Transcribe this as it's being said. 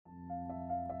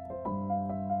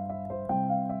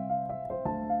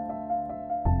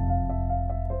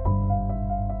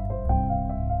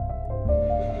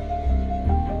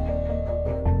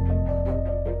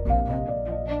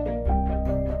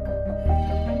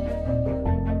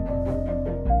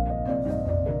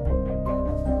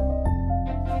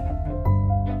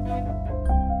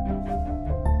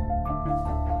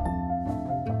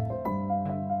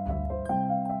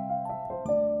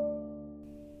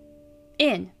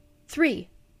3,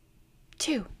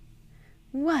 2,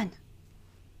 1.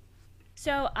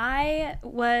 So I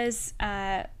was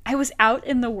out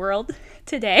in the world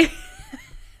today.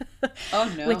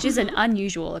 Oh no. Which is an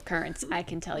unusual occurrence, I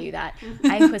can tell you that.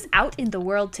 I was out in the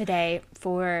world today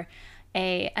for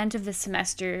a end of the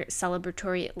semester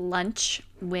celebratory lunch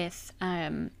with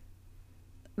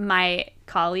my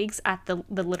colleagues at the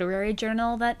literary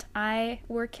journal that I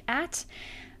work at.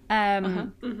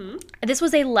 This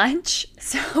was a lunch,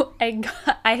 so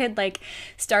I had like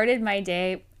started my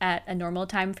day at a normal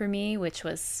time for me, which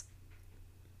was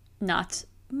not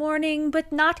morning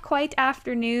but not quite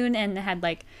afternoon, and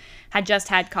had just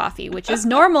had coffee, which is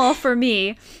normal for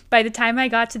me. By the time I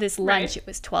got to this lunch, It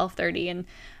was 12:30, and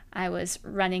I was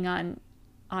running on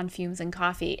fumes and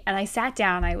coffee. And I sat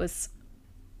down. I was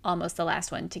almost the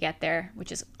last one to get there,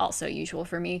 which is also usual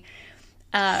for me.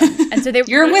 And so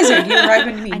You're a wizard. You arrive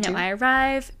when you mean to. I know. I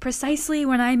arrive precisely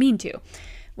when I mean to,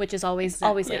 which is always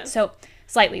late. So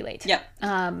slightly late. Yep.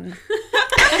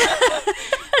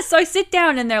 So I sit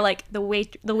down, and they're like, the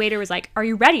waiter was like, "Are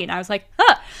you ready?" And I was like,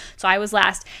 "Huh." So I was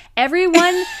last.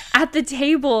 Everyone at the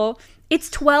table, it's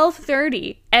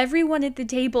 12:30. Everyone at the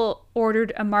table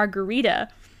ordered a margarita.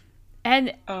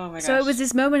 And oh my gosh. So it was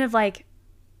this moment of like,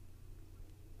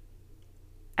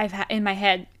 I've had in my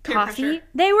head coffee.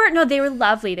 They were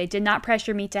lovely. They did not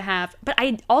pressure me to have, but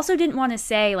I also didn't want to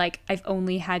say like I've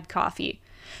only had coffee.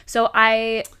 So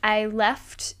I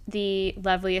left the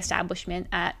lovely establishment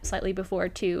at slightly before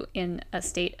 2 in a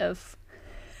state of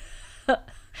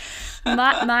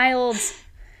mild,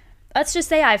 let's just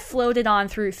say I floated on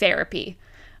through therapy.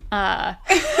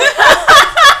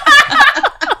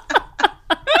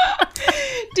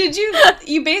 Did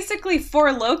you basically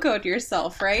Four Loco'd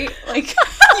yourself, right? Like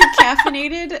you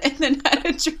caffeinated and then had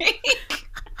a drink?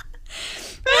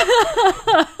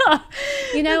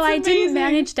 I didn't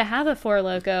manage to have a Four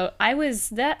Loko. I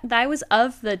was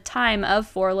of the time of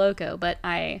Four Loko, but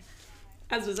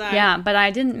as was I. Yeah, but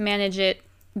I didn't manage it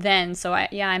then, so I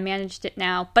managed it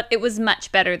now. But it was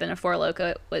much better than a Four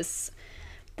Loko. It was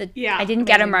I didn't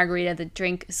get a margarita. The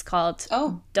drink is called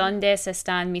Donde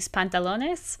están mis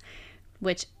pantalones,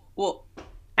 which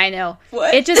I know.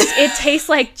 What? It tastes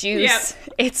like juice.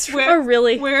 Yep. It's where are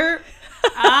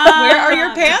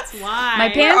your pants? Why? My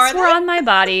pants were on my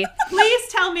body. Please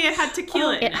tell me it had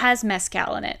tequila in it. It has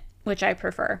mezcal in it, which I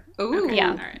prefer. Ooh. Okay. Yeah.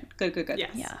 All right. Good.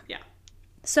 Yes. Yeah.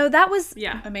 So that was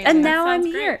amazing. And now I'm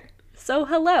here. So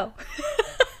hello.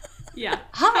 Yeah.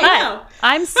 Hi.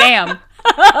 I'm Sam.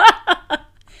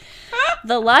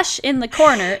 The lush in the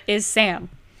corner is Sam.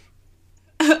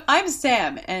 I'm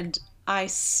Sam, and I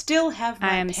still have my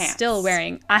pants. I'm still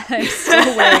wearing pants.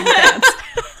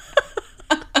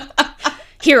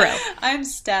 Hero. I'm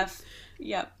Steph.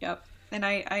 Yep. And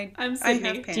I'm Sydney. I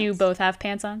have pants. Do you both have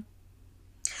pants on?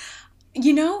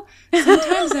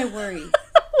 Sometimes I worry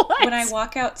What? when I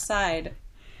walk outside.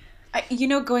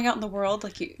 Going out in the world,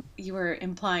 like you were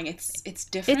implying, it's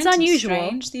different. It's unusual. And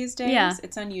strange these days. Yeah.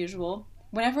 It's unusual.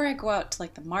 Whenever I go out to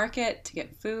like the market to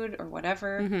get food or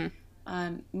whatever,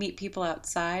 meet people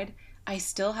outside, I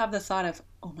still have the thought of,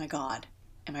 oh my God,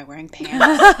 am I wearing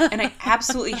pants? And I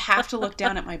absolutely have to look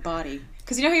down at my body.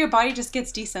 Because you know how your body just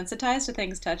gets desensitized to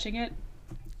things touching it?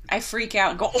 I freak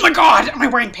out and go, oh my God, am I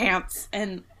wearing pants?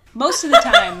 And most of the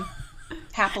time,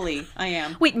 happily, I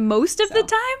am. Wait, most of the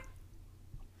time?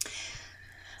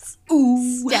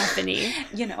 Ooh. Stephanie.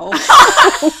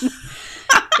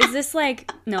 Is this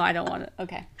like... No, I don't want to...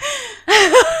 Okay.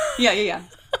 Yeah.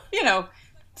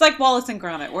 It's like Wallace and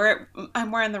Gromit, where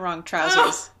I'm wearing the wrong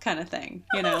trousers kind of thing,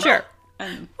 Sure.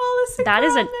 Wallace and That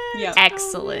is an Gromit.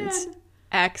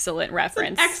 excellent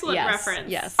reference. Excellent reference.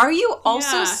 Yes. Are you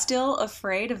also still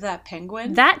afraid of that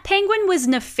penguin? That penguin was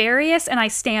nefarious, and I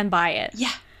stand by it.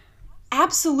 Yeah.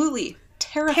 Absolutely.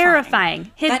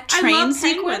 Terrifying. That I train love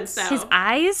sequence. penguins, though. His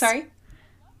eyes? Sorry?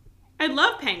 I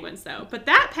love penguins, though, but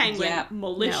that penguin,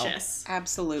 malicious. No,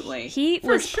 absolutely. He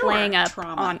was playing up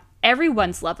on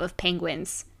everyone's love of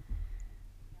penguins.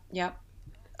 Yep.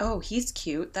 Oh, he's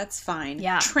cute. That's fine.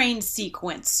 Yeah. Train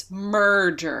sequence.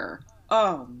 Murder.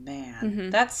 Oh, man.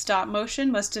 That stop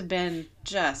motion must have been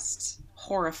just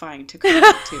horrifying to create,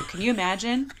 too. Can you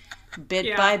imagine?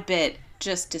 Bit by bit,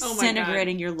 just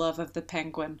disintegrating your love of the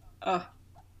penguin. Ugh.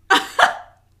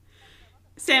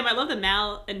 Sam, I love the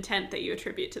malintent that you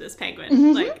attribute to this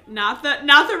penguin. Like, not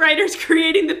the writers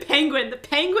creating the penguin. The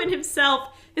penguin himself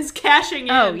is cashing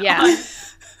in on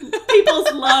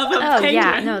people's love of penguins. Oh,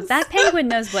 yeah. No, that penguin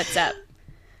knows what's up.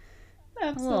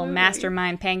 Absolutely. A little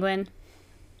mastermind penguin.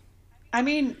 I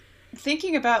mean,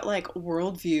 thinking about, like,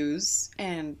 worldviews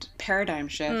and paradigm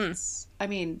shifts, I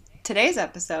mean, today's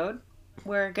episode,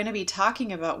 we're going to be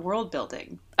talking about world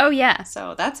building. Oh, yeah.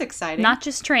 So that's exciting. Not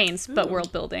just trains, but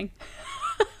world building.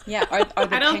 Yeah. Are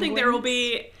the I don't think there will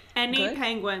be any good?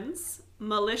 penguins,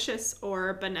 malicious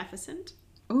or beneficent.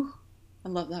 Ooh, I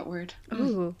love that word.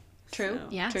 Ooh. True. So,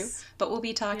 yes. True. But we'll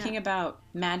be talking about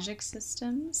magic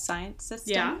systems, science systems.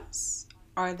 Yeah.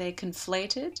 Are they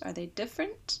conflated? Are they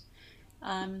different?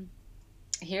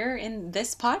 Here in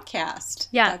this podcast.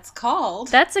 Yeah. That's called...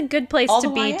 That's a good place All to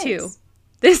the be, YAs. too.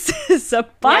 This is a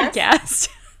podcast. Yes.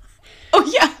 Oh,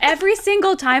 yeah. Every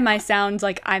single time I sound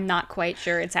like I'm not quite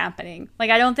sure it's happening. Like,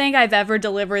 I don't think I've ever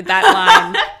delivered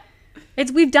that line.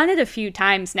 We've done it a few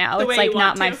times now. The It's way like you not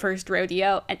want my to. first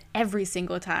rodeo. And every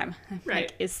single time, I'm Right.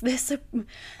 like, is this a...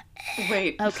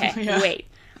 Wait. Okay, Yeah. wait.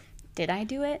 Did I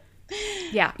do it?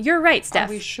 Yeah, you're right, Steph.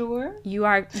 Are we sure? You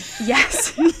are...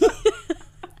 Yes.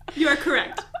 You are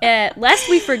correct. Lest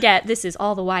we forget, this is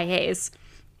All the YAs,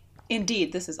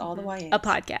 Indeed, this is All the YAs. a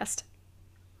podcast.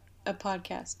 A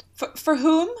podcast. For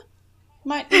whom?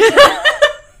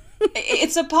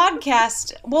 It's a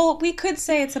podcast. Well, we could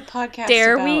say it's a podcast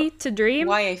Dare about we to dream?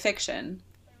 YA fiction.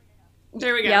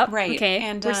 There we go. Yep. Right, Okay.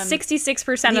 and, we're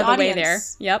 66% of the the way there.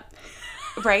 audience- Yep.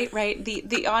 Right.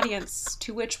 The audience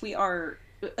to which we are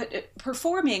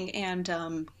performing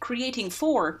and creating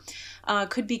for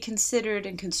could be considered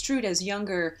and construed as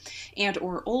younger and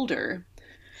or older.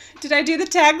 Did I do the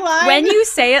tagline? When you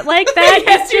say it like that,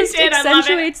 Yes, it you just did. I love it.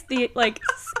 accentuates the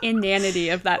inanity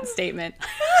of that statement.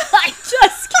 I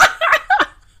just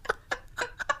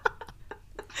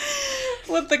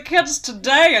What the kids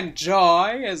today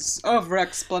enjoy is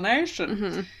over-explanation.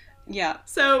 Mm-hmm. Yeah.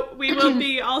 So we will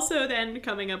be also then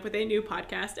coming up with a new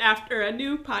podcast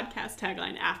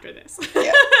tagline after this.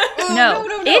 Yeah. no.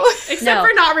 Except no.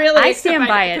 for not really. I except stand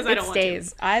by it. because I It don't want to.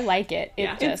 stays. I like it. It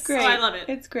Yeah. just. It's great. Oh, I love it.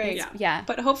 It's great. Yeah. Yeah.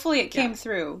 But hopefully it came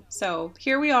through. So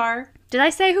here we are. Did I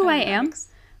say who I am?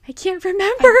 I can't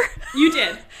remember. You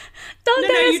did. Don't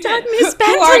No, you start did. me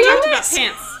Who are We you? talked about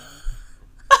pants.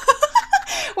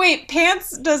 Wait,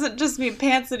 pants doesn't just mean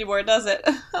pants anymore, does it?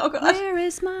 Oh god. Where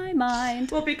is my mind?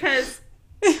 Well, because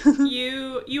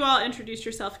you all introduced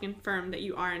yourself and confirmed that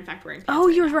you are in fact wearing pants. Oh,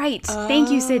 right you're now. right. Thank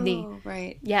you, Sydney. Oh,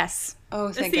 right. Yes. Oh,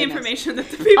 It's thank the goodness. information that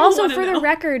the people Also, want to for the know.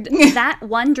 record, that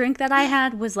one drink that I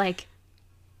had was like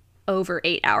over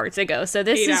 8 hours ago. So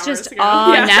this 8 is hours just ago.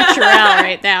 all Yeah. natural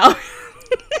right now.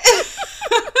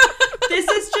 This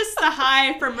is just the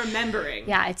high from remembering.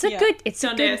 Yeah, it's a Yeah. good it's a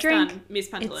Donde good drink. están mis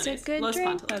pantalones? It's a good Los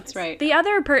drink. pantalones. That's right. The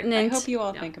other I pertinent hope you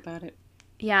all think about it.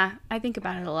 Yeah, I think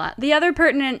about it a lot. The other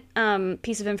pertinent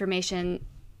piece of information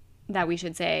that we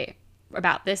should say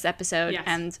about this episode Yes.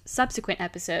 and subsequent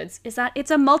episodes is that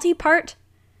it's a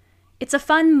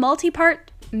fun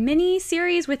multi-part mini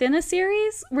series within a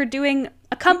series. We're doing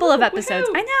a couple of episodes.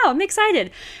 woohoo. I know, I'm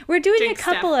excited. We're doing Jinx, a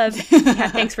couple of yeah,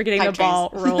 thanks for getting Hi, the ball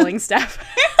rolling, Steph.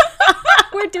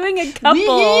 We're doing a couple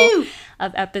Woo-hoo.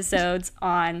 of episodes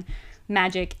on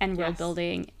magic and world Yes.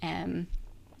 building and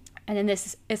in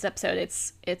this episode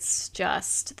it's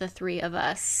just the three of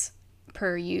us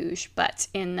per usual, but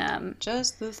in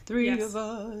Just the three Yes. of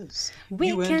us. we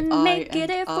You can and I make it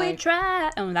and if we I.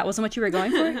 try. Oh, that wasn't what you were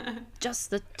going for?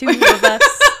 Just the two of us.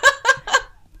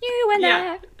 You and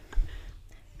Yeah. I.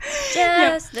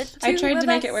 Just the two I tried of to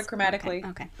make us. it work grammatically.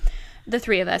 Okay. The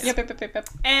three of us. Yep.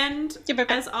 And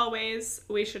Yep. as always,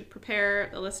 we should prepare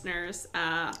the listeners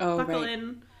buckle right.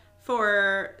 in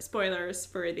for spoilers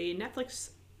for the Netflix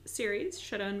series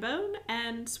Shadow and Bone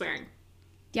and swearing,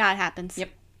 Yeah, it happens. Yep.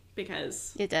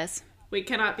 because It does. we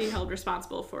cannot be held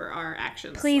responsible for our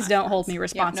actions. Please don't hold me Yep,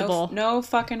 responsible no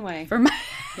fucking way. for my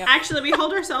Actually, we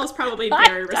hold ourselves probably I-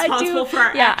 very I do- responsible for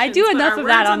our yeah, actions. I do but enough our of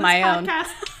that words on this my own. podcast,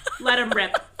 let them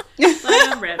rip. Let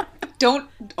them rip. Don't.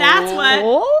 That's what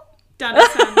Oh? Donna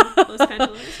San Los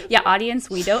Pantalones. Yeah, audience,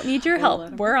 we don't need your let help.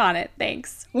 'em We're on it.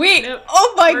 Thanks. Wait. Nope.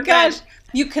 Oh my We're gosh. good.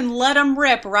 You can let them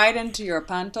rip right into your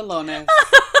pantalones.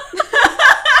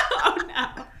 Oh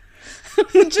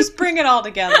no. Just bring it all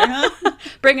together, huh?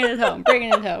 Bringing it home. Bringing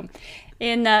it home.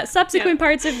 In subsequent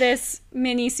parts of this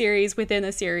mini series within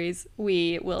a series,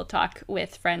 we will talk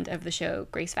with friend of the show,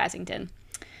 Grace Fassington,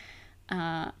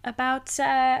 about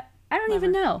I don't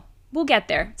even know. We'll get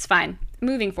there. It's fine.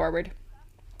 Moving forward.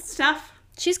 Stuff.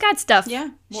 She's got stuff. Yeah.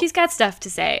 She's got stuff to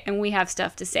say, and we have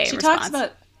stuff to say. She in talks response.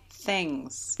 about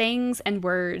things. things and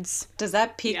words. Does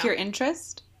that pique Yeah. your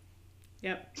interest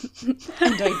Yep.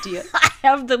 and idea? I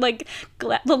have the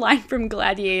the line from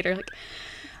Gladiator, like,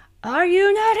 "Are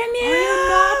you not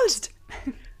amused?"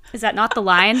 Is that not the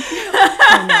line?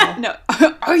 Oh no!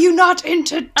 No. Are you not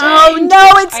entertained? Oh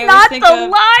no! It's I always not think the of-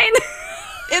 line.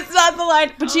 It's not the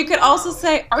line. But you could also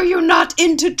say, are you not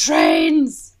into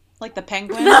trains? Like the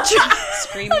penguin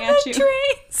screaming at you.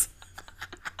 Trains.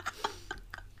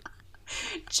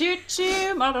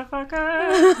 Choo-choo,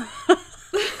 motherfucker.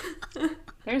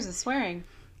 There's the swearing.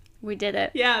 We did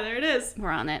it. Yeah, there it is. We're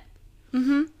on it.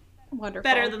 Wonderful.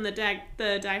 Better than the Die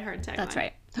Hard tagline. That's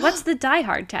right. What's the Die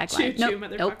Hard tagline? Choo-choo,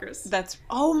 motherfuckers. That's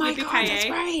oh my god, that's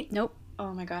Yippee-ki-yay. right. Nope.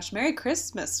 Oh my gosh, Merry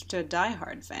Christmas to Die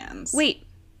Hard fans. Wait,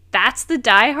 that's the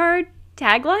Die Hard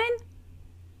tagline?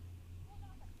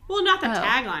 Well, not the Oh.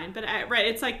 tagline, but right,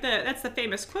 it's like that's the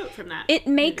famous quote from that. It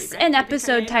makes movie, right? an Yippee-ki-yay,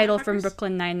 episode title from motherfuckers.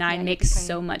 Brooklyn Nine-Nine Yeah, makes yippee-ki-yay.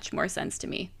 so much more sense to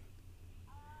me.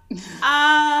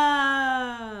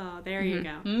 Oh, there you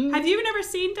go. Have you never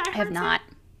seen Die Hard? I have not.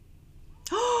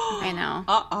 Sam? I know.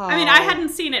 Uh-oh. I mean, I hadn't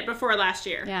seen it before last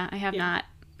year. Yeah, I have not.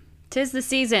 'Tis the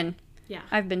season, Yeah.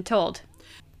 I've been told.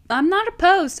 I'm not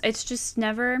opposed. It's just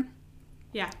never...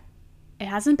 Yeah. It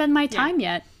hasn't been my time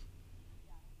yet.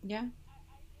 Yeah.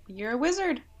 You're a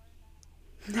wizard.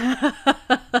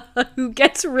 Who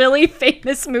gets really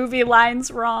famous movie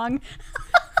lines wrong.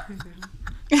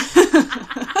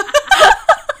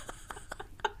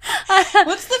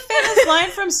 What's the famous line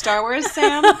from Star Wars,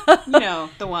 Sam? You know,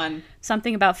 the one.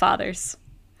 Something about fathers.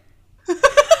 This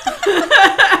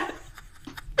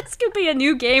could be a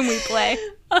new game we play.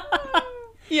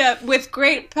 Yeah, with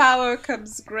great power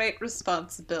comes great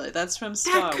responsibility. That's from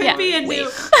Star That Wars. could be a Wait.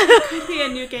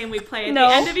 new game we play at No.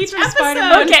 the end of each episode.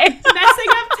 Spider-Man. Okay. Messing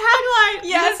up tagline.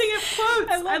 Yes. Messing up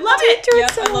quotes. I love that. it.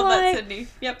 Yep, I love Why? that, Sydney.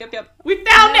 Yep. We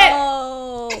found it.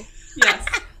 Oh. Yes.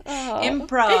 Oh.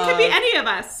 Improv. It could be any of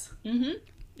us. Mm-hmm.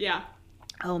 Yeah.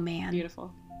 Oh, man.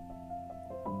 Beautiful.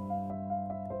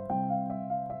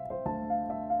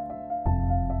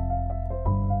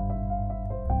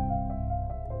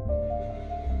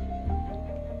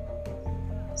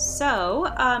 So,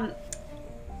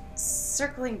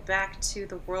 circling back to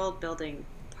the world building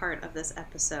part of this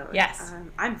episode. Yes.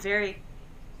 I'm very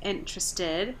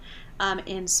interested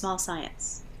in small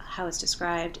science, how it's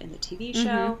described in the TV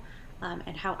show,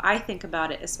 and how I think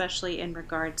about it, especially in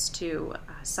regards to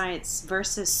science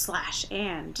versus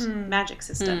 / magic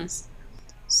systems.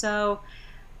 So,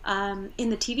 in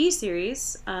the TV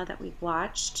series that we've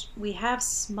watched, we have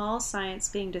small science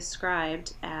being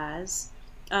described as,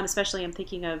 especially I'm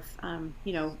thinking of,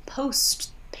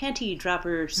 post panty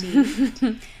dropper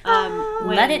scene.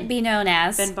 Let it be known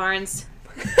as... Ben Barnes,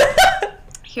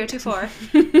 heretofore,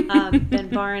 Ben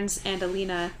Barnes and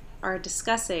Alina are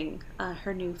discussing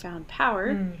her newfound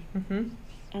power,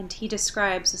 and he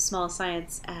describes the small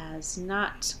science as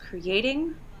not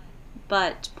creating,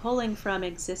 but pulling from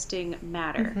existing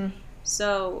matter.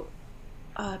 So,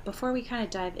 before we kind of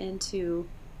dive into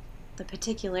the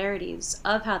particularities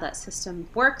of how that system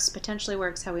potentially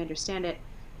works, how we understand it,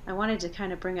 I wanted to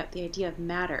kind of bring up the idea of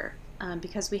matter,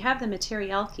 because we have the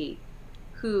materialki,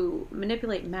 who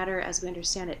manipulate matter as we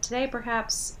understand it today,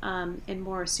 perhaps in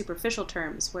more superficial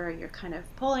terms, where you're kind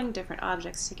of pulling different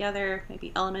objects together,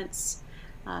 maybe elements,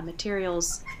 material,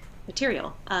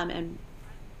 and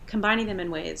combining them in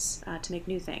ways to make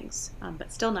new things,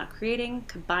 but still not creating,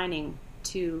 combining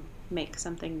to make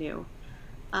something new.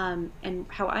 And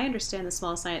how I understand the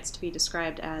small science to be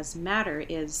described as matter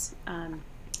is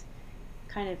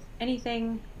kind of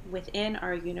anything within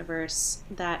our universe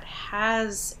that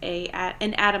has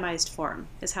an atomized form,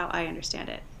 is how I understand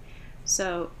it.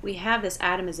 So we have this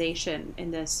atomization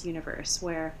in this universe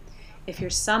where if you're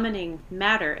summoning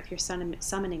matter, if you're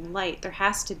summoning light, there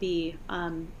has to be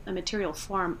a material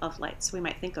form of light. So we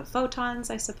might think of photons,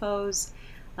 I suppose,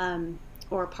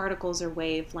 or particles or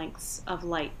wavelengths of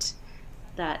light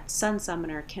that Sun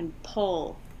Summoner can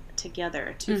pull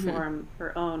together to form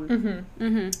her own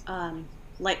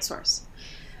light source.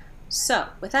 So,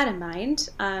 with that in mind,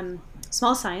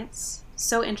 small science,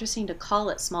 so interesting to call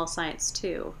it small science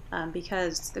too,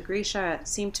 because the Grisha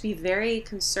seem to be very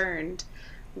concerned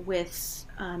with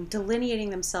delineating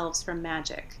themselves from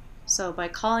magic. So by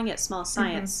calling it small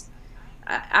science,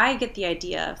 I get the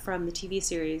idea from the TV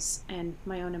series and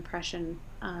my own impression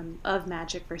of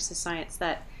magic versus science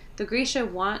that the Grisha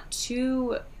want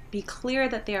to be clear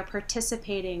that they are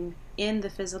participating in the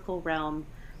physical realm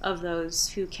of those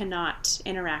who cannot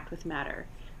interact with matter.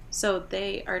 So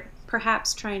they are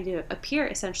perhaps trying to appear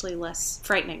essentially less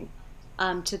frightening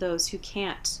to those who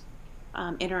can't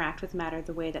interact with matter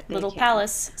the way that they Little can.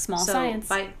 Palace, small science.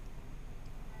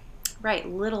 Right,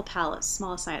 Little Palace,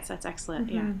 small science. That's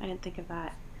excellent. Yeah, I didn't think of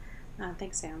that.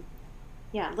 Thanks, Sam.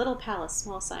 Yeah, Little Palace,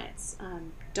 small science.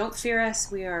 Don't fear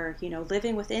us. We are,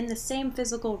 living within the same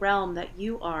physical realm that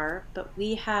you are, but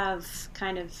we have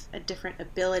kind of a different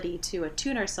ability to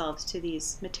attune ourselves to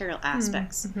these material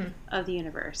aspects of the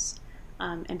universe.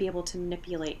 and be able to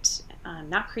manipulate,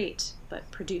 not create, but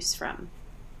produce from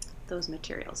those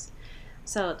materials.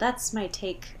 So that's my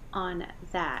take on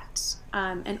that.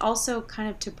 And also kind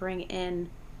of to bring in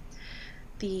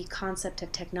the concept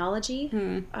of technology.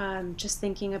 Just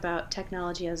thinking about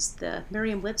technology as the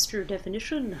Merriam-Webster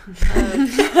definition of...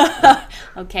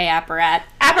 Okay, Apparat.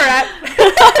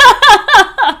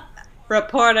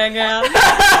 Reporting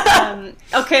in.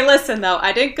 Okay, listen though,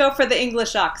 I didn't go for the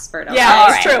English Oxford. Okay? Yeah,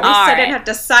 it's true. At least I didn't have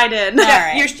to sign in.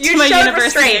 Right. You my showed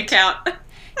university restraint. account.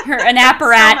 You're an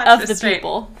Apparat So of much the restraint.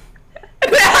 people.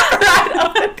 Apparat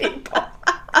of the people.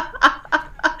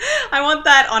 I want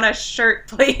that on a shirt,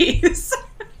 please.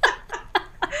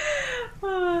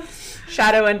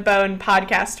 Shadow and Bone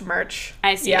podcast merch.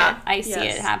 I see Yeah. it. I see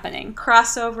Yes. it happening.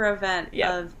 Crossover event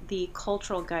Yep. of the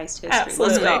cultural Geist history.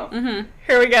 Absolutely. Let's go. Mm-hmm.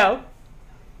 Here we go.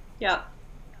 Yep.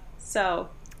 So,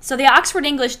 So the Oxford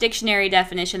English Dictionary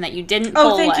definition that you didn't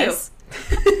pull thank you. was...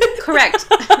 correct.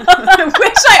 Which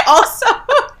I also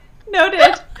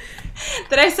noted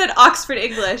that I said Oxford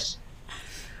English.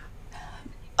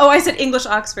 Oh, I said English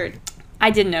Oxford. I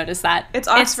didn't notice that. It's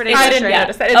Oxford I English. didn't yeah.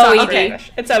 notice that. It's OED. Oxford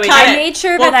English. It's OED. Cut I it. made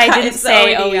sure We'll that I cut. didn't It's the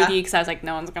say OED, yeah. OED because I was like,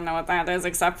 no one's going to know what that is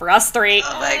except for us three.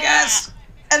 Oh my gosh.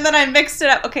 And then I mixed it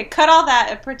up. Okay, cut all that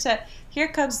and pretend. Here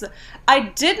comes the... I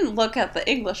didn't look at the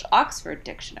English Oxford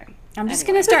Dictionary. I'm just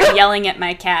Anyway. going to start yelling at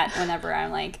my cat whenever I'm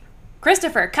like,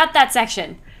 Christopher, cut that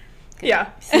section. Yeah.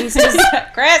 He's just,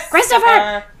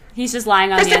 Christopher! he's just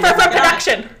lying on the end Christopher of my from bed.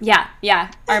 production. Yeah.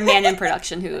 Our man in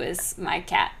production who is my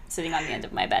cat sitting on the end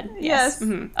of my bed. Yes.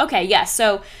 Mhm. Okay, yes.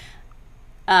 So,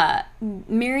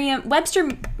 Merriam-Webster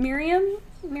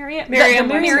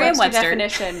Merriam-Webster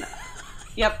definition.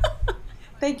 Yep.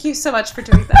 Thank you so much for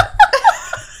doing that.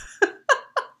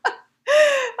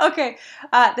 Okay.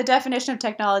 The definition of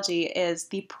technology is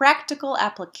the practical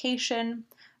application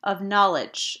of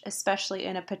knowledge, especially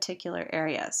in a particular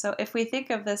area. So if we think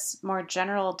of this more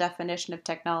general definition of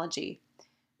technology,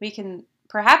 we can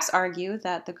perhaps argue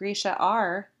that the Grisha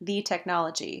are the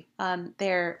technology.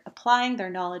 They're applying their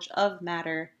knowledge of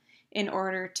matter in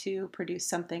order to produce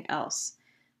something else.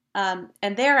 And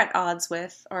they're at odds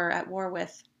with, or at war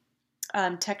with,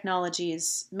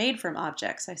 technologies made from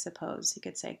objects, I suppose. You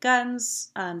could say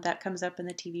guns. That comes up in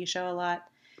the TV show a lot,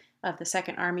 of the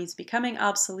Second Armies becoming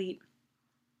obsolete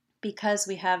because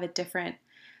we have a different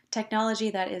technology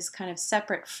that is kind of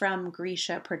separate from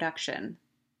Grisha production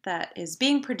that is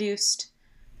being produced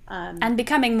and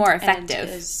becoming more effective. and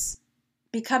is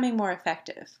becoming more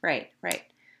effective. Right.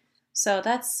 So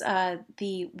that's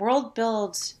the world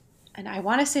build, and I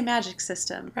want to say magic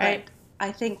system, Right. but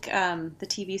I think the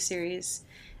TV series,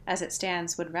 as it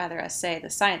stands, would rather us say the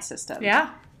science system.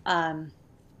 Yeah.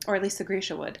 Or at least the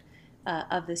Grisha would,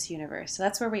 of this universe. So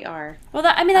that's where we are. Well,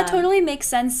 that totally makes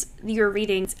sense. Your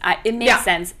readings, it makes Yeah.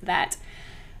 sense that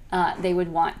they would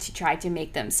want to try to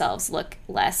make themselves look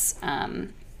less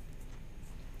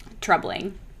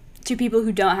troubling to people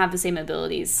who don't have the same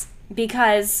abilities.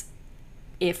 Because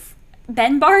if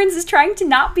Ben Barnes is trying to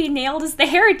not be nailed as the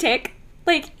heretic,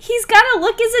 like, he's got to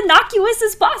look as innocuous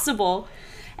as possible.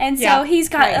 And so Yeah, he's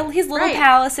got right, his little right.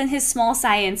 palace and his small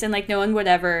science, and, like, no one would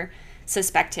ever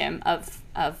suspect him of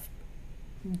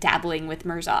dabbling with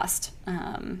Murzost,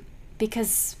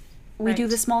 because we do Right.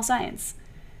 the small science.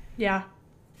 Yeah.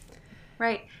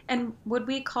 Right. And would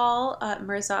we call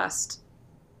Murzost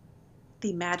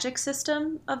the magic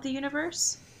system of the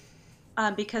universe?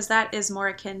 Because that is more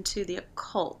akin to the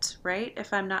occult, right?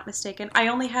 If I'm not mistaken. I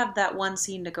only have that one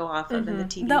scene to go off of in the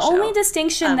TV The show. only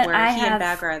distinction that where I he have... and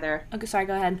Bagger are there. Okay, sorry,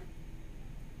 go ahead.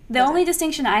 The Go only ahead.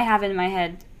 distinction I have in my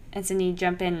head, and Sydney,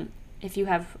 jump in if you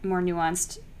have more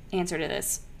nuanced answer to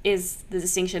this, is the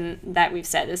distinction that we've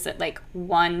said is that, like,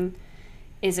 one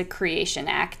is a creation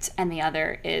act and the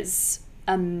other is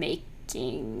a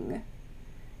making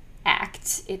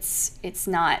act. It's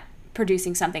not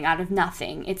producing something out of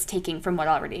nothing. It's taking from what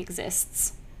already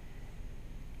exists.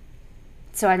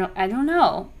 So I don't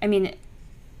know. I mean,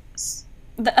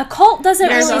 the occult doesn't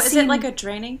So really is seem... it like a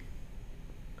draining?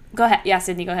 Go ahead. Yeah,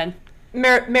 Sydney, go ahead.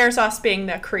 Murzost being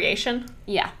the creation.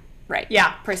 Yeah, right.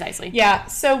 Yeah. Precisely. Yeah.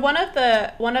 So one of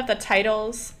the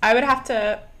titles, I would have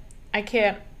to, I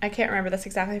can't remember this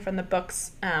exactly from the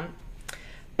books,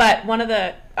 but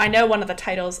I know one of the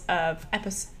titles of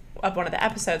one of the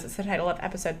episodes, it's the title of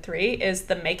episode 3, is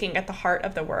The Making at the Heart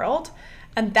of the World,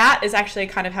 and that is actually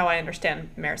kind of how I understand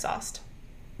Murzost.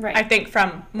 Right. I think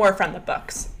from the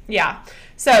books. Yeah.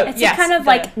 So It's yes, a kind of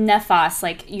like nephos,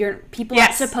 like people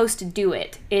Yes. aren't supposed to do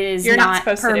it. It is You're not not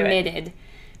supposed to do it. permitted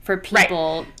for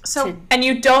people So- to... and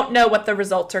you don't know what the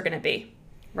results are going to be.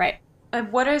 Right.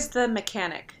 What is the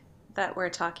mechanic that we're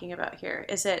talking about here?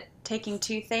 Is it taking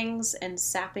two things and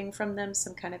sapping from them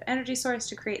some kind of energy source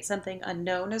to create something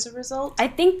unknown as a result? I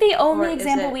think the only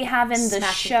example we have in the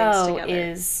show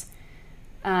is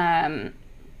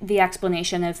the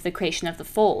explanation of the creation of the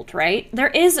fold, right? There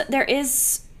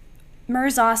is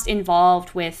Murzost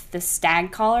involved with the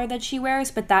stag collar that she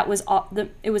wears, but that was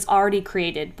it was already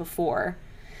created before.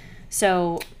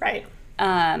 So right.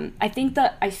 I think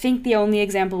the only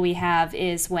example we have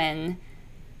is when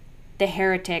the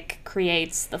heretic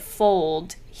creates the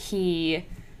fold. We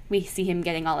see him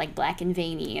getting all like black and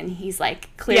veiny, and he's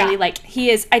like clearly like he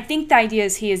is. I think the idea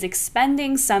is he is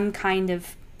expending some kind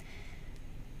of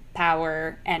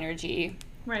power, energy,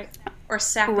 right, or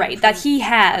sapping, right, that he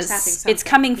has. It's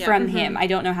coming from him. I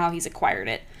don't know how he's acquired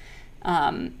it,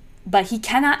 but he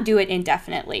cannot do it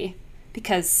indefinitely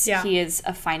because he is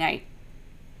a finite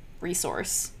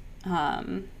resource.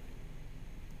 So,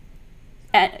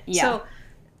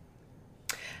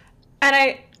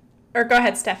 or go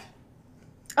ahead, Steph.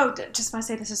 Oh, just want to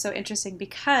say this is so interesting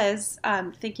because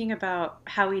thinking about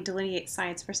how we delineate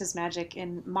science versus magic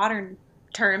in modern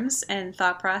terms and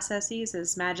thought processes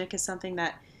is magic is something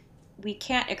that we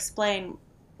can't explain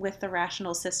with the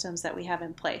rational systems that we have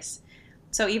in place.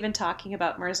 So even talking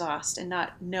about Murzost and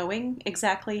not knowing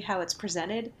exactly how it's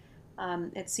presented,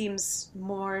 it seems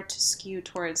more to skew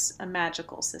towards a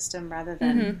magical system rather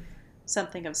than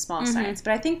something of small science.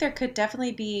 But I think there could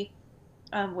definitely be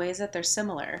ways that they're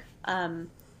similar.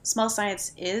 Small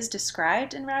science is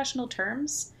described in rational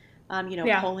terms,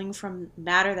 pulling from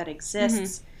matter that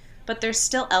exists, but there's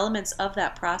still elements of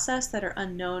that process that are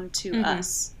unknown to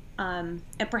us, and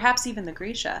perhaps even the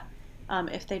Grisha,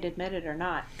 if they'd admit it or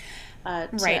not,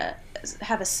 to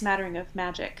have a smattering of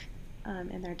magic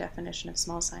in their definition of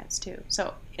small science too.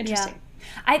 So interesting.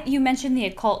 Yeah. You mentioned the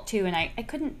occult too, and I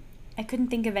couldn't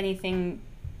think of anything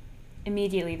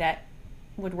immediately that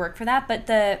would work for that, but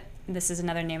this is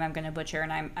another name I'm going to butcher,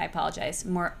 and I apologize.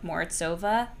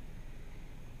 Morozova.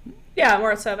 Yeah,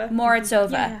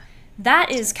 Morozova. Yeah.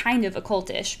 That is kind of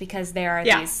occultish because there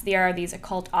are these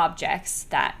occult objects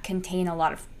that contain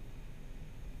that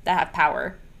have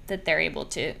power, that they're able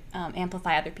to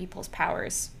amplify other people's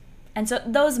powers, and so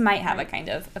those might have a kind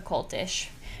of occultish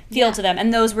feel to them,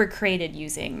 and those were created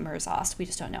using Murzost. We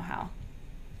just don't know how.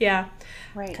 Yeah,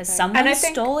 right. Because someone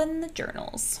stolen the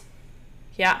journals.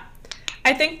 Yeah,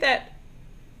 I think that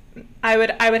I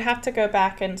would have to go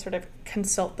back and sort of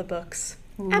consult the books.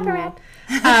 Apparat.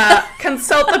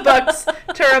 Consult the books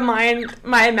to remind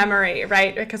my memory,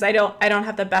 right? Because I don't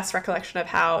have the best recollection of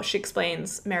how she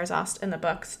explains Murzost in the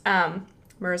books.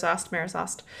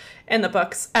 Murzost in the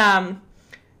books.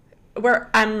 We're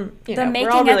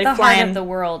all really heart of the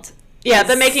world. Yeah,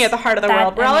 the making at the heart of the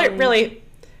world. We're all really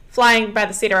flying by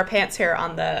the seat of our pants here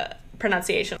on the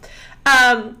pronunciation.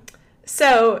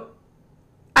 So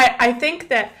I think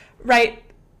that, right,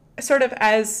 sort of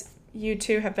as you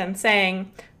two have been saying,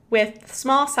 with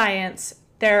small science,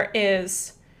 it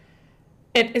is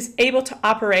able to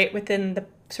operate within the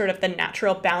sort of the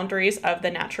natural boundaries of the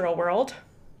natural world,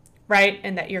 right?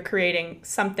 And that you're creating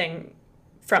something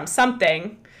from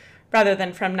something rather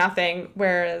than from nothing,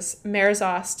 whereas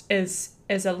Murzost is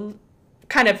a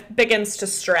kind of begins to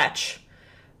stretch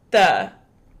the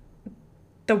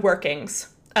workings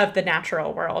of the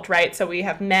natural world, right? So we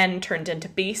have men turned into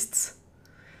beasts,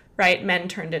 right? Men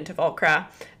turned into Volcra.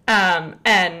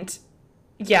 And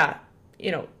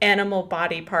animal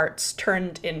body parts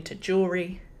turned into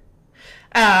jewelry.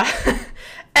 That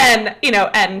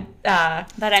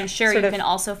I'm sure you can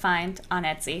also find on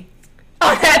Etsy.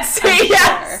 On Etsy,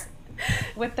 yes.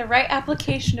 With the right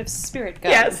application of spirit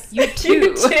gum. Yes, you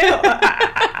too.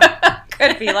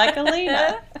 Could be like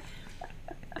Elena.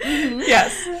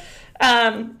 Yes.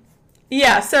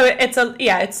 So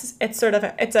it's sort of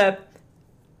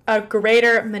a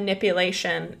greater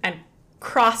manipulation and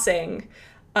crossing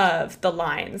of the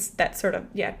lines that sort of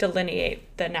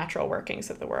delineate the natural workings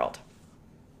of the world.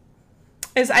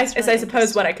 I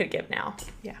suppose what I could give now.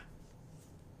 Yeah.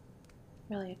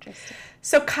 Really interesting.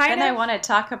 So I want to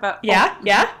talk about.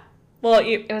 Yeah. Well,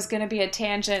 it was going to be a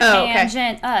tangent. Oh, okay.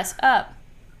 Tangent us up.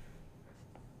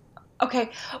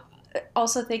 Okay.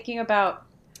 Also thinking about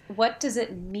what does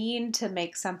it mean to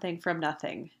make something from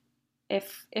nothing?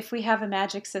 If we have a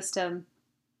magic system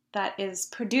that is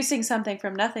producing something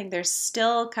from nothing, there's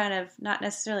still kind of not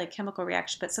necessarily a chemical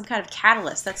reaction, but some kind of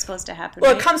catalyst that's supposed to happen.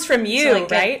 Well, right? It comes from you,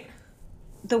 right?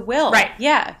 The will. Right.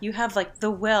 Yeah. You have like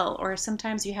the will, or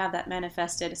sometimes you have that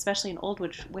manifested, especially in old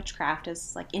witchcraft,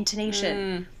 as like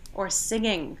intonation or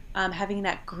singing, having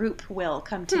that group will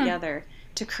come together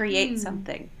to create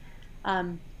something.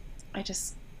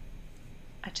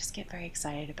 I just get very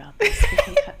excited about this. We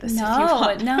can cut this if you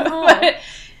want. No. But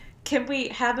can we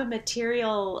have a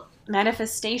material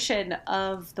manifestation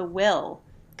of the will?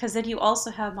 Because then you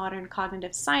also have modern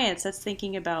cognitive science that's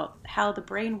thinking about how the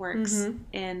brain works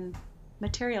in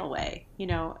material way.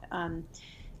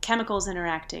 Chemicals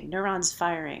interacting, neurons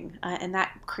firing, and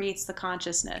that creates the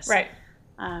consciousness. Right.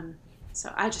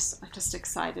 So I'm just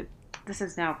excited. This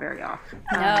is now very off.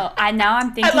 No,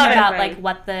 I'm thinking about like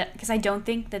because I don't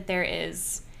think that there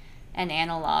is an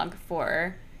analog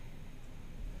for,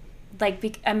 like,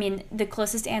 the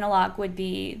closest analog would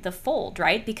be the fold,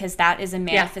 right? Because that is a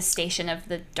manifestation of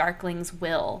the Darkling's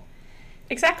will.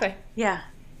 Exactly. Yeah.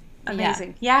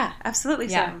 Amazing. Yeah, absolutely.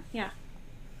 Yeah. So, yeah.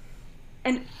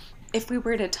 And if we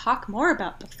were to talk more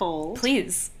about the fold.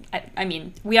 Please.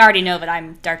 We already know that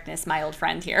I'm Darkness, my old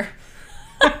friend here.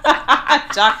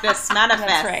 Darkness manifest.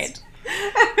 That's right.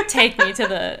 Take me to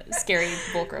the scary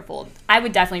Volcra fold. I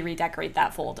would definitely redecorate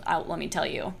that fold, let me tell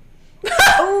you.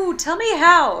 Oh, tell me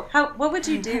how. What would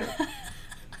you do?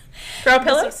 Throw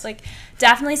pillows? Like,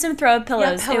 definitely some throw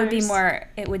pillows. Yeah,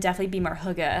 it would definitely be more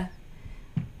hygge.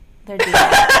 There'd be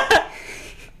that.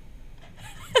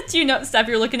 Do you know, Steph,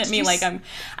 you're looking at me like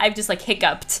I've just like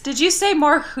hiccuped. Did you say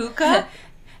more hookah?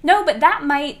 No, but that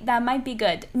might be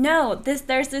good. No,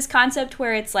 there's this concept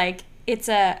where it's like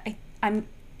I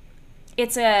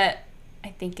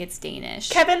think it's Danish.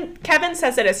 Kevin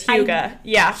says it as hygge.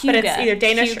 But it's either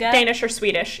Danish or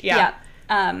Swedish. Yeah.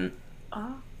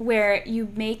 Where you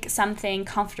make something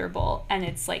comfortable and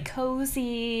it's like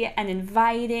cozy and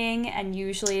inviting, and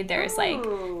usually there's like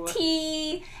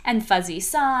tea and fuzzy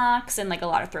socks and like a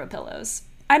lot of throw pillows.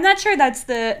 I'm not sure that's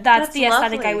the aesthetic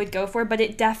lovely. I would go for, but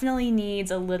it definitely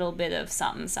needs a little bit of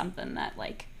something that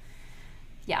like,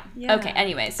 yeah. Okay,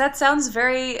 anyways. That sounds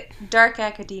very dark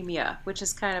academia, which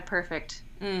is kind of perfect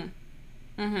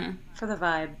for the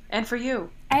vibe. And for you.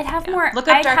 I'd have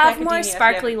more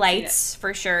sparkly lights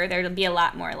for sure. There'd be a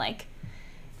lot more like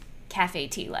cafe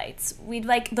tea lights. We'd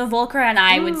like, the Volcra and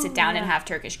I would sit down and have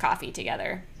Turkish coffee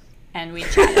together, and we'd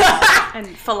chat about and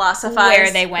philosophize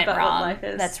where they went about wrong. What life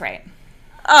is. That's right.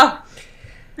 Oh.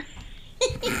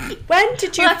 When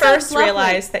did you first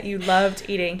realize that you loved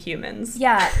eating humans?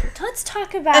 Yeah, let's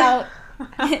talk about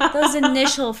those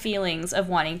initial feelings of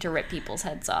wanting to rip people's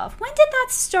heads off. When did that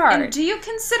start? And do you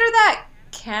consider that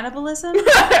cannibalism?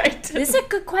 This is a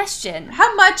good question.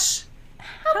 How much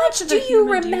do you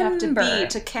remember? Do you have to be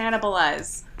to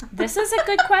cannibalize? This is a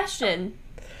good question.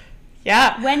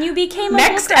 Yeah. When you became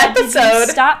next a Volcra, episode, did you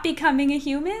stop becoming a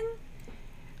human?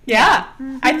 Yeah.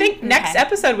 I think next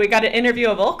episode we got to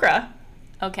interview a Volcra.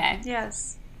 Okay.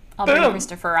 Yes. I'll bring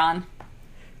Christopher on.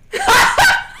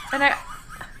 And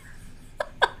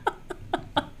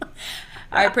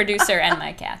our producer and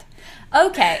my cat.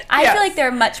 Okay, I feel like there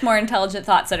are much more intelligent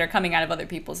thoughts that are coming out of other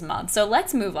people's mouths. So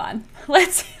let's move on.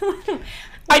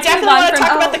 I definitely want to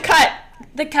talk about the cut.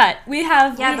 The cut. We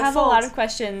have a fold. lot of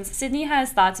questions. Sydney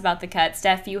has thoughts about the cut.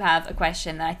 Steph, you have a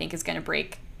question that I think is going to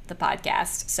break the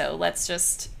podcast. So let's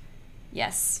just,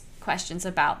 questions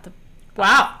about the...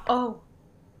 Wow. Oh,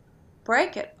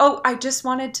 break it. Oh, I just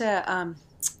wanted to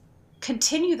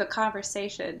continue the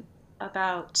conversation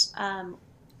about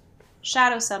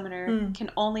Shadow Summoner can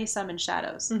only summon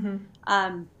shadows.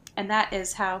 And that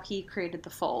is how he created the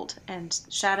fold. And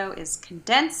Shadow is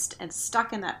condensed and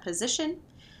stuck in that position.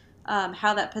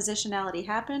 How that positionality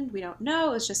happened, we don't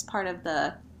know. It's just part of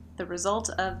the result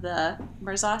of the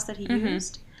Merzos that he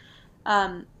used.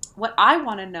 What I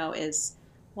want to know is,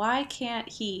 why can't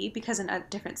he, because in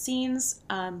different scenes,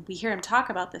 we hear him talk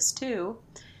about this too,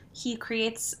 he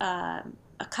creates a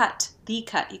cut, the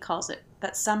cut he calls it,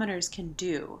 that summoners can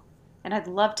do. And I'd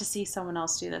love to see someone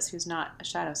else do this who's not a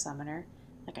shadow summoner,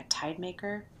 like a tide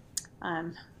maker,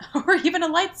 or even a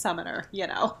light summoner,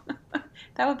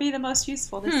 That would be the most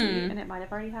useful to see, and it might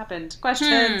have already happened.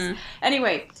 Questions?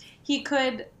 Anyway, he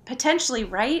could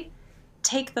potentially,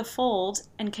 take the fold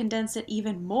and condense it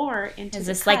even more into Is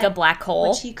the this cut, like a black hole?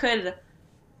 Which he could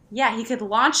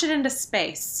launch it into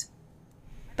space.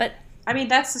 But I mean,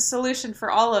 that's the solution for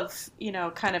all of,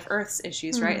 kind of Earth's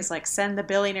issues, right? It's like send the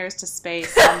billionaires to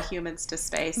space, send humans to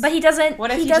space. But he doesn't. What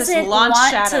if he he just doesn't launched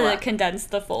want Shadow to up? condense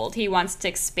the fold. He wants to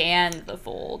expand the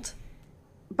fold.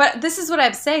 But this is what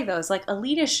I'm saying, though, is like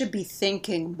Alita should be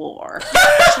thinking more.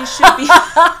 She should be...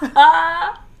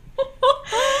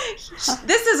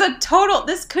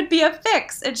 This could be a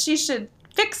fix, and she should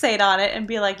fixate on it and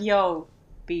be like, yo,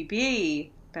 BB,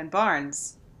 Ben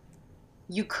Barnes,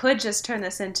 you could just turn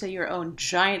this into your own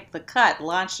giant The Cut,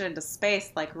 launch it into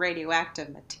space like radioactive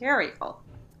material.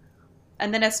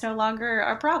 And then it's no longer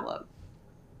a problem.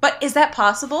 But is that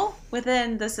possible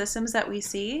within the systems that we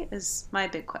see? Is my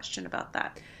big question about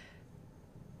that.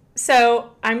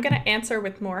 So I'm going to answer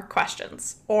with more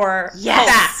questions or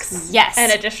facts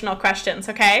and additional questions,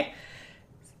 okay?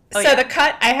 The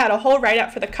cut, I had a whole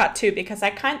write-up for the cut, too, because I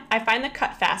find the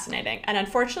cut fascinating. And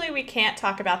unfortunately, we can't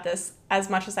talk about this as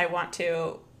much as I want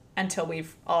to until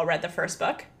we've all read the first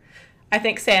book. I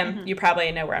think, Sam, you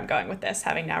probably know where I'm going with this,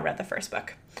 having now read the first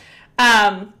book.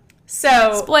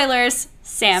 Spoilers.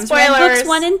 Sam's read books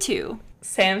 1 and 2.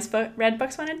 Sam's read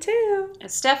books 1 and 2. And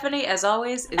Stephanie, as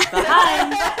always, is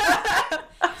behind.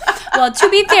 Well, to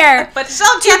be fair, but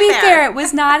to be fair, it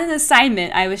was not an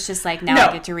assignment. I was just like,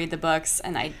 I get to read the books,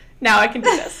 and now I can do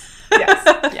this.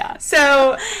 Yes. Yeah.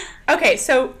 So, okay,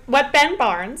 so what Ben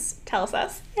Barnes tells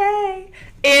us, yay,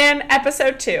 in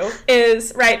episode 2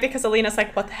 is, right, because Alina's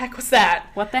like, what the heck was that?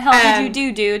 What the hell did you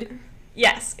do, dude?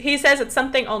 Yes, he says it's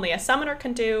something only a summoner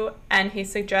can do, and he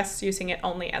suggests using it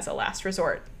only as a last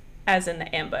resort, as in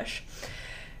the ambush.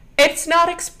 It's not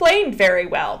explained very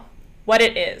well what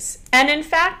it is, and in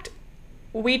fact,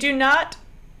 we do not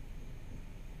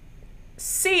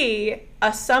see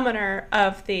a summoner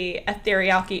of the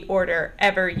Etherealki order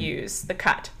ever use the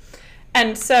cut.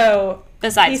 And so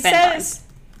Besides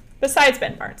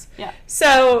Ben Barnes. Yeah.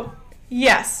 So,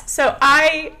 yes. So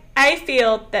I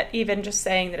feel that even just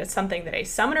saying that it's something that a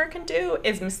summoner can do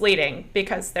is misleading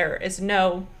because there is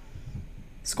no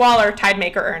Squalor,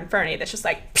 Tidemaker, or Inferni that's just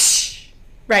like, psh,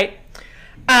 right?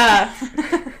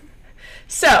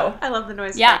 So. I love the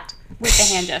noise effect. With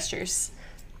the hand gestures.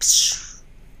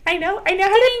 I know how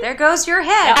to. There goes your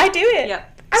head. I do it.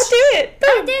 Yep. I do it.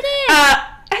 I did it.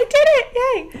 I did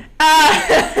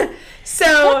it. Yay.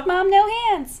 So. Look, Mom, no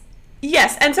hands.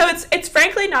 Yes, and so it's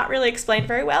frankly not really explained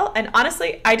very well, and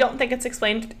honestly, I don't think it's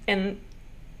explained in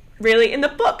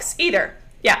the books either.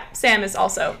 Yeah, Sam is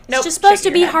also. It's just supposed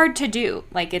to be hard to do.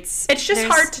 Like It's just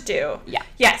hard to do. Yeah.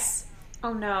 Yes.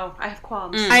 Oh no, I have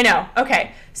qualms. I know.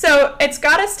 Okay. So it's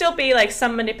got to still be like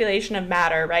some manipulation of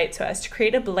matter, right? So as to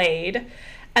create a blade,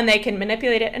 and they can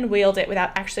manipulate it and wield it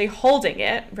without actually holding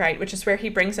it, right? Which is where he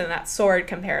brings in that sword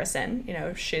comparison. You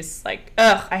know, she's like,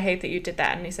 ugh, I hate that you did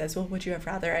that. And he says, well, would you have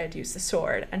rather I had used the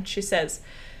sword? And she says,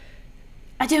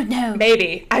 I don't know.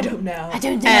 Maybe. I don't know. I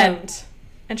don't know.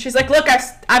 And she's like, look,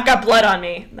 I've got blood on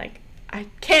me. Like, I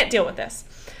can't deal with this.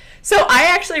 So I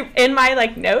actually, in my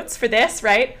like notes for this,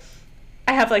 right,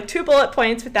 I have like 2 bullet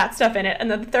points with that stuff in it, and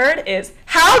then the third is,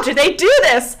 how do they do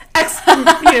this? Question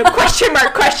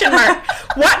mark, question mark.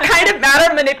 What kind of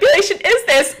matter manipulation is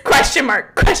this? Question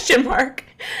mark, question mark.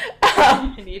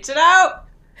 I need to know.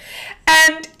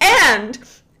 And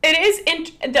it is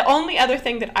the only other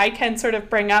thing that I can sort of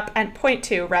bring up and point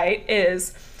to, right,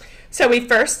 is, so we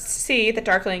first see the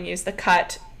Darkling use the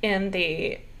cut in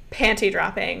the panty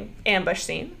dropping ambush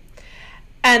scene.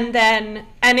 And then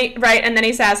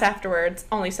he says afterwards,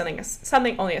 only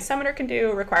something only a summoner can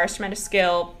do, requires tremendous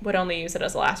skill, would only use it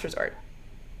as a last resort.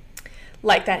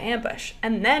 Like that ambush.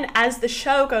 And then as the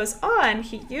show goes on,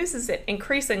 he uses it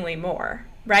increasingly more,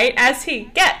 right? As he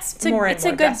gets more and more It's a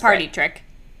good desperate. party trick.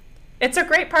 It's a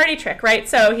great party trick, right?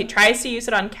 So he tries to use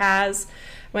it on Kaz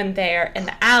when they're in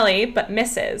the alley, but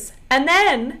misses. And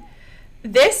then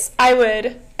this, I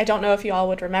don't know if you all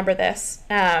would remember this,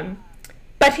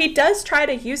 but he does try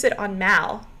to use it on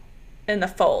Mal in the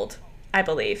fold, I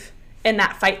believe, in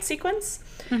that fight sequence.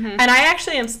 Mm-hmm. And I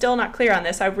actually am still not clear on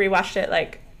this. I rewatched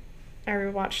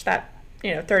that,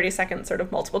 30 seconds sort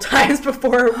of multiple times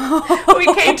before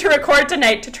we came to record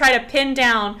tonight to try to pin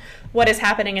down what is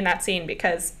happening in that scene,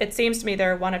 because it seems to me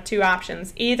there are one of 2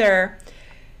 options. Either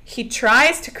he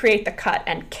tries to create the cut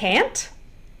and can't,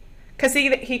 because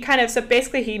he kind of, so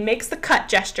basically he makes the cut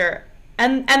gesture,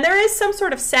 and there is some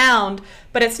sort of sound,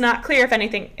 but it's not clear if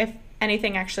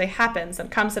anything actually happens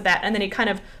and comes of that. And then he kind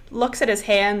of looks at his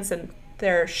hands and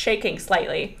they're shaking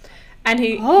slightly, and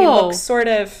he looks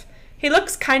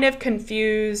kind of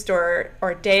confused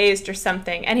or dazed or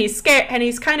something, and he's scared, and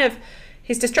he's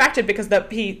distracted because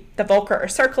the Volker are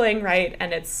circling, right,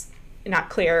 and it's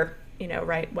not clear,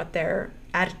 right, what their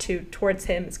attitude towards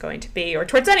him is going to be, or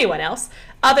towards anyone else,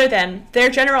 other than their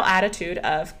general attitude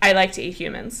of, I like to eat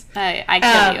humans. I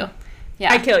kill you.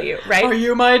 Yeah. I kill you, right? Are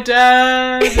you my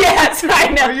dad? Yes, I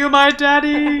know. Are you my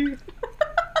daddy?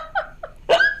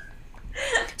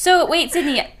 So, wait,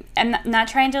 Sydney, I'm not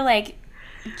trying to,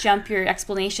 jump your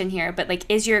explanation here, but,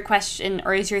 is your question,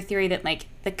 or is your theory that,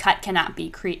 the cut cannot be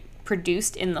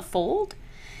produced in the fold?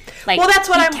 Well, that's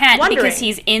what I'm can't wondering. Because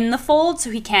he's in the fold, so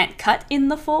he can't cut in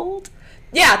the fold?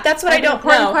 Yeah, that's what I don't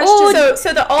know. Question.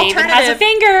 So the alternative... David has a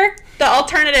finger! The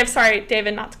alternative... Sorry,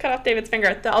 David, not to cut off David's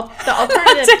finger. The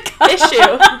alternative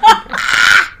issue...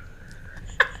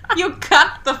 You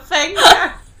cut the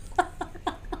finger.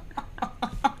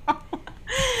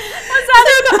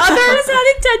 Was that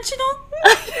intentional?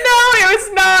 No, it was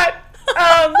not.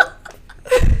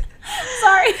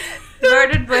 Sorry.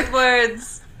 Murdered with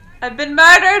words. I've been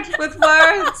murdered with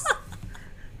words.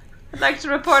 I'd like to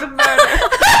report a murder.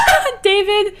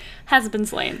 David has been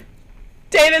slain.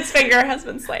 David's finger has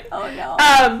been slain. Oh no.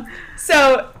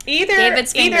 So either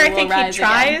David's finger I will think he rise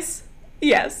tries. Again.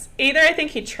 Yes. Either I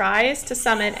think he tries to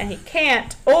summon and he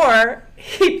can't, or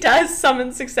he does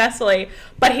summon successfully,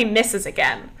 but he misses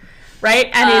again. Right?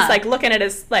 And he's like looking at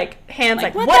his like hands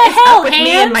like what is hell, up with hands?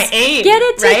 me and my aim? Get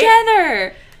it right?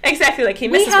 together. Exactly. Like he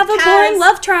misses with We have Kaz. a boring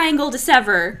love triangle to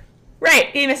sever.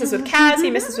 Right. He misses with Kaz, he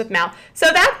misses with Mal. So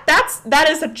that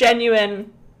is a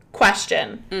genuine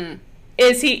question. Mm.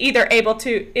 Is he either unable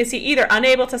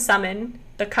to summon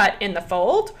the cut in the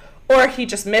fold, or he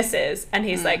just misses and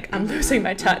he's like, I'm losing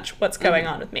my touch. What's going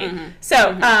on with me?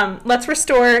 So let's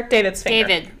restore David's finger.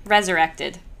 David,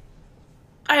 resurrected.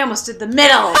 I almost did the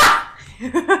middle.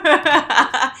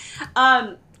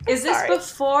 Is this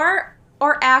before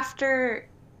or after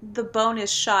the bone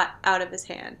is shot out of his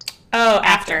hand? Oh,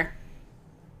 after.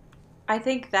 I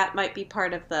think that might be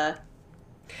part of the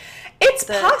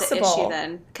possible. the issue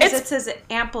then. Because it's his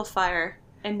amplifier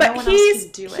and but no one else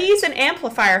can do it. He's an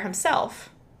amplifier himself.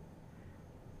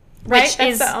 Right? Which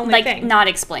That's is the only like thing. not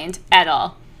explained at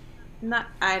all.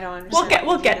 I don't understand.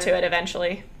 We'll get to it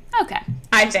eventually. Okay.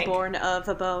 I think. Born of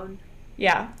a bone.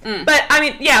 Yeah. But I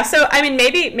mean, yeah, so I mean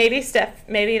maybe Steph,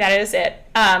 maybe that is it.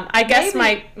 I guess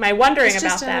my wondering it's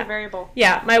about just that. A variable.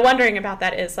 Yeah, my wondering about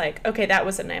that is like, okay, that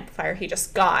was an amplifier he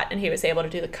just got and he was able to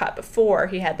do the cut before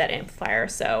he had that amplifier,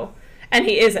 so and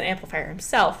he is an amplifier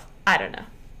himself. I don't know.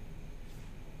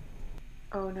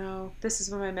 Oh no. This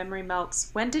is when my memory melts.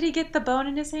 When did he get the bone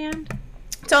in his hand?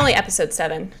 It's only episode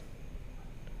 7.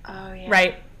 Oh yeah.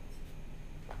 Right.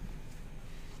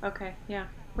 Okay, yeah.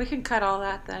 We can cut all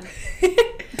that then.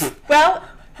 Well,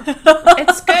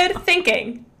 it's good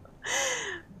thinking.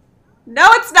 No,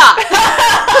 it's not.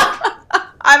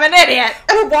 I'm an idiot.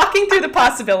 We're walking through the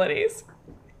possibilities.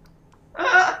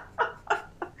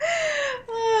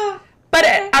 But,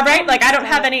 right, like, I don't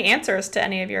have any answers to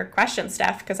any of your questions,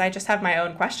 Steph, because I just have my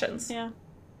own questions. Yeah.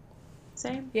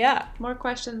 Same. Yeah. More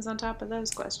questions on top of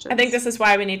those questions. I think this is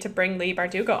why we need to bring Lee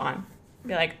Bardugo on.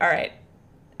 Be like, all right,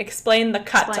 explain the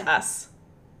cut to us.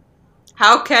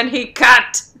 How can he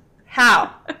cut?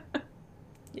 How?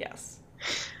 Yes.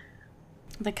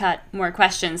 The cut. More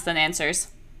questions than answers.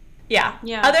 Yeah.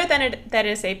 Yeah. Other than that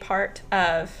is a part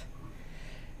of...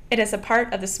 It is a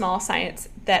part of the small science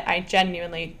that I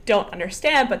genuinely don't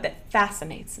understand, but that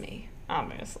fascinates me,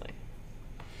 obviously.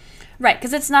 Right,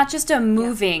 because it's not just a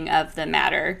moving of the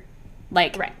matter.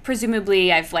 Like,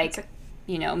 presumably I've, like,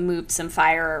 moved some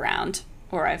fire around,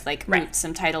 or I've, like, moved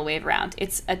some tidal wave around.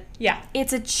 It's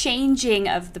a changing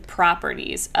of the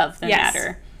properties of the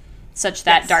matter, such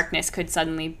that darkness could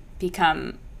suddenly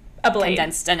become a blade.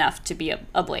 Condensed enough to be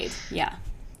a blade. Yeah.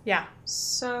 Yeah.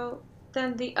 So...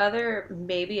 Then the other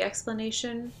maybe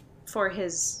explanation for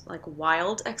his like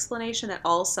wild explanation that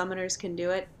all summoners can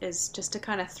do it is just to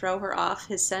kind of throw her off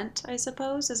his scent, I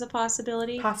suppose, is a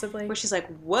possibility. Possibly. Where she's like,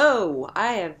 whoa,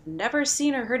 I have never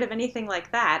seen or heard of anything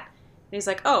like that. And he's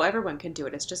like, oh, everyone can do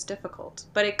it. It's just difficult.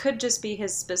 But it could just be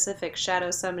his specific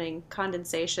shadow summoning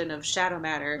condensation of shadow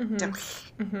matter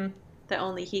that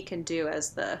only he can do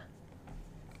as the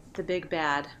big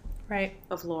bad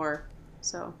of lore.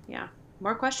 So, yeah.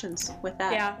 More questions with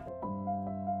that. Yeah.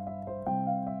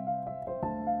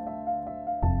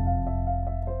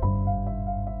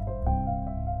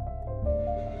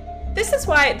 This is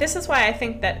why I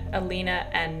think that Alina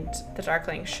and the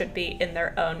Darkling should be in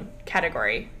their own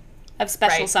category of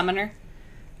special summoner.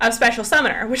 Of special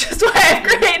summoner, which is why I've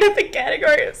created the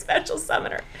category of special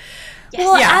summoner. Yes.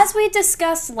 Well, as we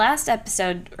discussed last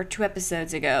episode or 2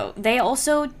 episodes ago, they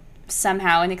also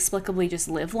somehow inexplicably just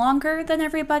live longer than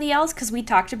everybody else, because we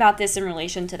talked about this in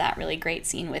relation to that really great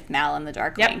scene with Mal and the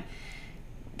Darkling.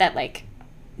 That, like,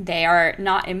 they are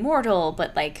not immortal,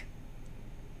 but, like...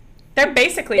 They're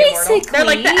basically immortal. They're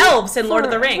like the elves in Lord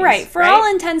of the Rings. Right. For all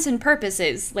intents and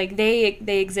purposes, like, they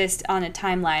exist on a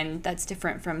timeline that's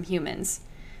different from humans.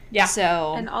 Yeah.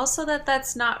 So... And also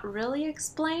that's not really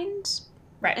explained.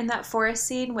 Right. In that forest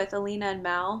scene with Alina and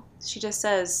Mal, she just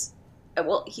says...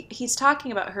 Well, he's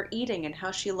talking about her eating and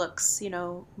how she looks,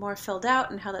 more filled out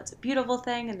and how that's a beautiful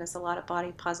thing and there's a lot of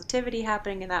body positivity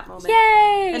happening in that moment.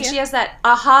 Yay! And she has that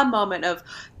aha moment of,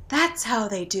 that's how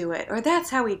they do it, or that's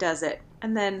how he does it.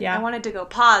 And then I wanted to go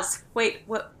pause. Wait,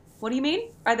 what do you mean?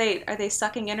 Are they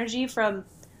sucking energy from,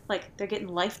 like, they're getting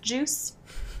life juice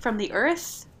from the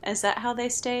earth? Is that how they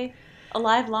stay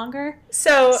alive longer?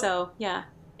 So yeah.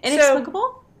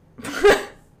 Inexplicable?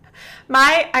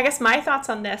 I guess my thoughts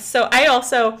on this. So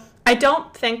I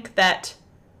don't think that,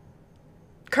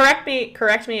 correct me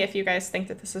if you guys think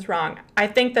that this is wrong. I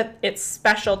think that it's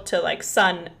special to like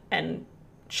sun and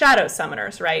shadow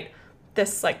summoners, right?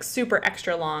 This like super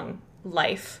extra long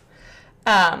life.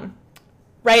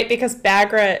 Right? Because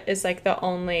Bagra is like the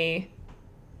only,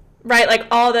 right? Like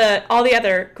all the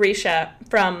other Grisha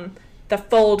from the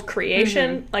Fold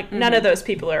creation, like none of those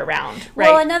people are around,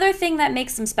 right? Well, another thing that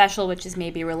makes them special, which is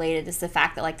maybe related, is the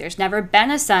fact that like there's never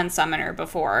been a sun summoner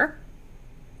before.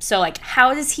 So like,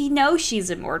 how does he know she's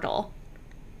immortal?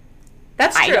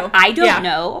 That's true. I don't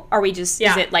know. Are we just,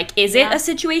 Yeah. is it a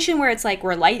situation where it's like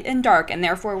we're light and dark and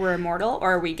therefore we're immortal?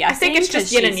 Or are we guessing? I think it's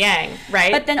just yin and yang,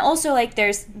 right? But then also like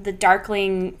there's the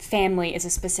Darkling family is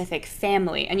a specific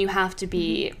family and you have to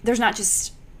be, there's not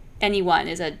just anyone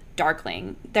is a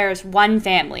Darkling. There's one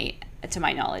family to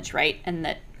my knowledge, right?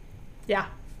 And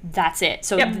that's it.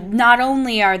 So not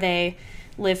only are they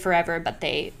live forever, but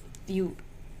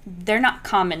they're not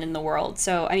common in the world.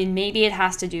 So I mean maybe it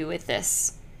has to do with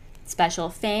this special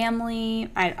family.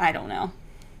 I don't know.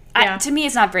 To me,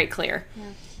 it's not very clear. Yeah.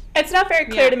 It's not very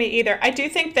clear to me either. I do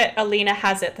think that Alina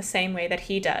has it the same way that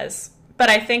he does. But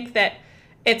I think that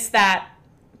it's that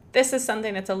this is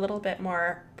something that's a little bit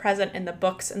more present in the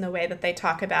books in the way that they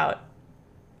talk about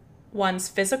one's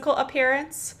physical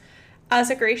appearance as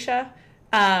a Grisha.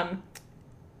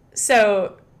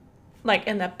 So, like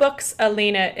in the books,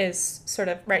 Alina is sort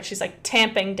of, right, she's like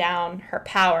tamping down her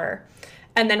power.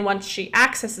 And then once she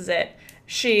accesses it,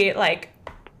 she like,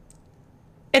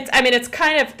 it's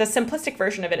kind of the simplistic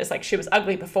version of it is like she was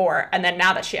ugly before. And then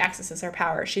now that she accesses her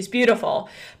power, she's beautiful.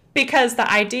 Because the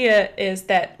idea is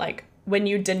that like when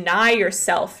you deny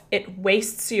yourself, it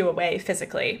wastes you away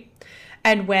physically.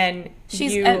 And when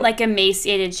she's like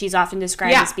emaciated, she's often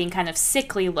described as being kind of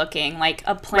sickly looking, like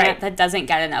a plant that doesn't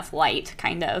get enough light,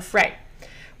 kind of. Right.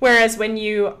 Whereas when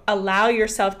you allow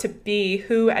yourself to be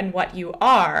who and what you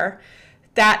are,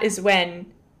 that is when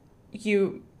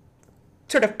you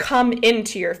sort of come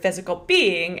into your physical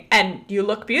being and you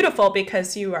look beautiful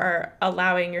because you are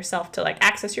allowing yourself to like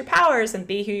access your powers and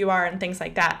be who you are and things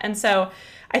like that. And so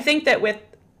I think that with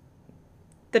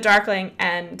the Darkling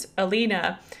and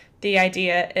Alina, the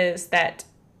idea is that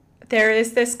there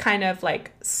is this kind of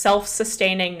like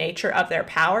self-sustaining nature of their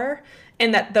power,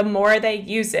 and that the more they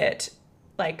use it,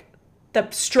 like the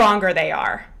stronger they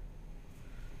are.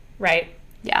 Right?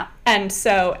 Yeah. And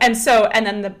then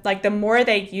the more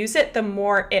they use it, the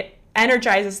more it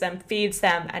energizes them, feeds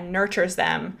them, and nurtures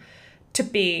them to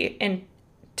be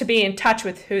in touch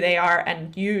with who they are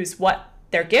and use what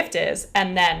their gift is,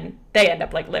 and then they end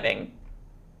up like living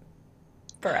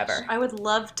forever. I would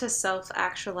love to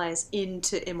self-actualize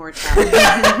into immortality.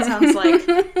 That sounds like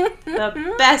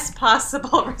the best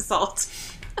possible result.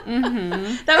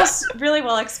 That was really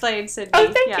well explained, Sydney.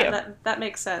 Oh, thank you. That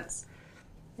makes sense.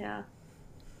 Yeah.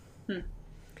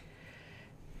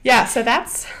 Yeah, so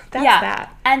that's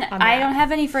that. And I don't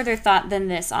have any further thought than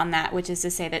this on that, which is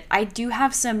to say that I do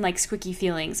have some like squicky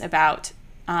feelings about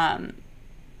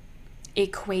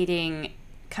equating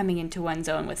coming into one's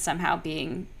own with somehow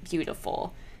being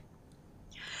beautiful.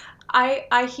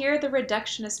 I hear the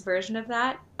reductionist version of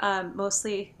that,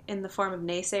 mostly in the form of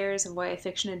naysayers of YA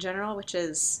fiction in general, which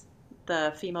is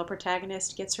the female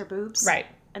protagonist gets her boobs. Right.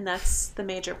 And that's the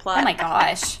major plot. Oh my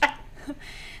gosh.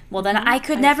 Well, then I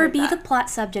could never be the plot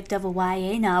subject of a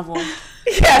YA novel.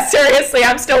 Yeah, seriously,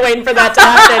 I'm still waiting for that to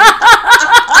happen.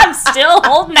 I'm still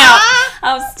holding out.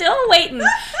 I'm still waiting.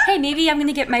 Hey, maybe I'm going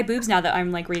to get my boobs now that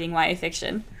I'm, like, reading YA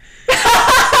fiction.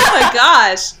 Oh my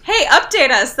gosh. Hey,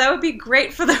 update us. That would be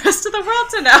great for the rest of the world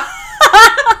to know.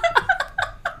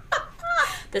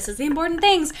 This is the important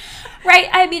things. Right,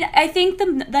 I mean, I think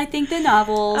the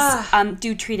novels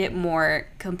do treat it more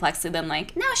complexly than,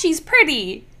 like, no, she's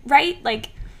pretty, right? Like...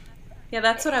 Yeah,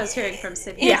 that's what I was hearing from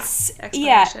Sydney. And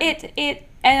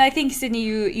I think, Sydney,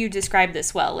 you described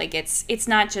this well. Like, it's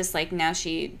not just like now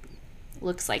she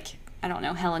looks like, I don't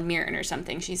know, Helen Mirren or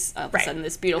something. She's all of a sudden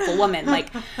this beautiful woman. Like,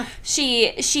 she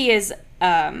is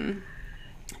a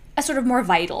sort of more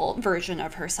vital version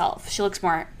of herself. She looks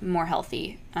more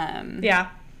healthy. Yeah.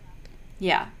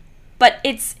 But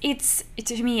it's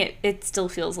to me, it still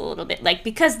feels a little bit like,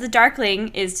 because the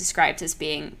Darkling is described as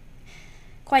being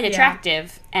quite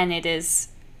attractive, and it is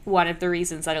one of the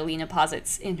reasons that Alina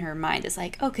posits in her mind is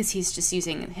like, oh, because he's just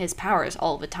using his powers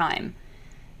all the time.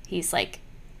 He's like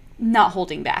not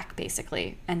holding back,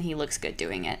 basically, and he looks good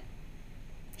doing it.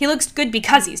 He looks good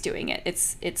because he's doing it.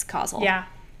 It's causal.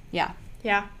 Yeah.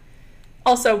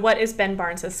 Also, what is Ben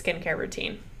Barnes' skincare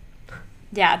routine?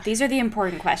 Yeah, these are the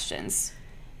important questions.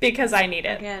 Because I need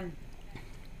it. Again,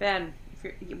 Ben,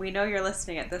 we know you're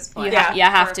listening at this point. You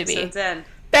have to be.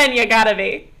 Ben, you gotta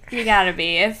be. You gotta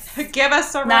be. If give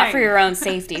us a ring. Not for your own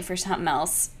safety, for something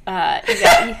else.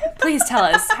 Please tell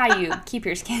us how you keep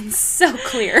your skin so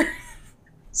clear.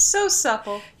 So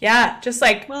supple. Yeah, just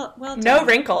like well done. No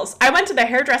wrinkles. I went to the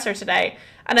hairdresser today,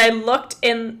 and I looked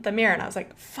in the mirror, and I was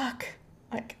like, fuck,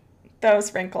 like,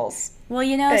 those wrinkles. Well,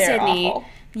 Sydney,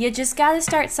 you just gotta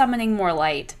start summoning more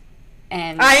light.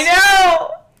 And I know!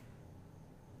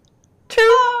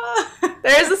 True.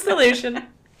 There's a solution.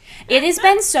 It has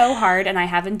been so hard, and I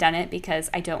haven't done it because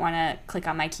I don't want to click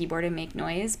on my keyboard and make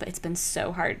noise, but it's been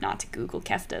so hard not to Google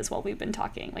keftas while we've been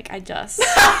talking. Like, I just...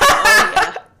 Oh,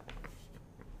 yeah.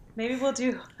 Maybe we'll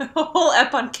do a whole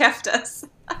ep on keftas.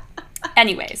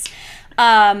 Anyways,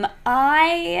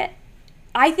 I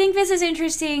think this is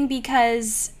interesting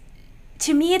because,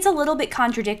 to me, it's a little bit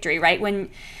contradictory, right?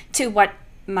 To what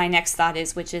my next thought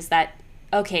is, which is that,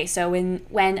 okay, so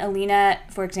when Alina,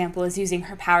 for example, is using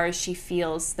her powers, she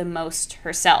feels the most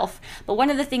herself. But one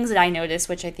of the things that I noticed,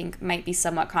 which I think might be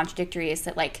somewhat contradictory, is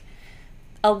that, like,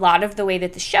 a lot of the way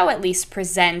that the show at least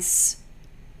presents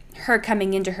her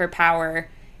coming into her power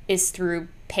is through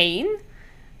pain.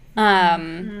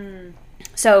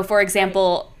 So, for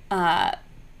example,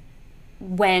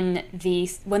 when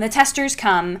the testers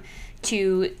come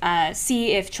to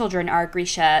see if children are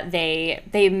Grisha, they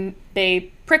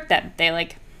prick them. They,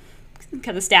 like,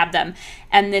 kind of stab them.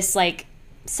 And this, like,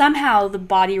 somehow the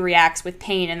body reacts with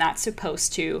pain, and that's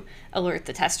supposed to alert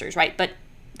the testers, right? But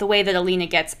the way that Alina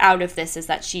gets out of this is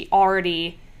that she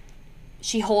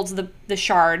holds the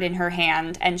shard in her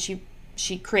hand, and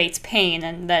she creates pain,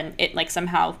 and then it, like,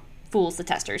 somehow fools the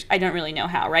testers. I don't really know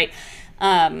how, right?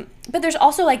 But there's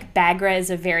also, like, Bagra is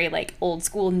a very, like, old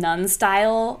school nun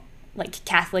style, like,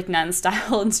 Catholic nun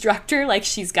style instructor. Like,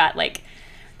 she's got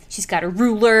a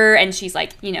ruler, and she's,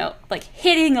 like, like,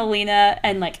 hitting Alina,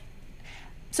 and, like,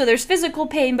 so there's physical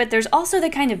pain, but there's also the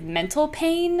kind of mental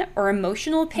pain or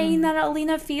emotional pain that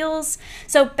Alina feels.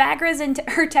 So Bagra's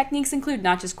her techniques include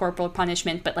not just corporal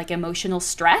punishment, but, like, emotional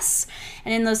stress.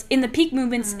 And in the peak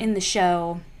movements in the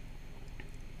show,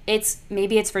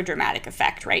 maybe it's for dramatic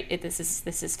effect, right? This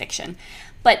is fiction.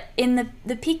 But in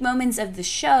the peak moments of the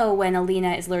show, when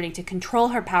Alina is learning to control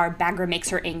her power, Bagra makes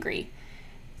her angry.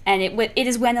 And it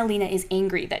is when Alina is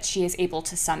angry that she is able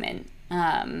to summon.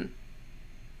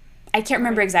 I can't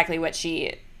remember exactly what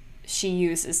she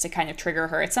uses to kind of trigger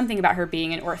her. It's something about her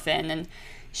being an orphan, and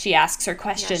she asks her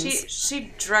questions. Yeah,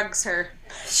 she drugs her.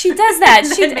 She does that.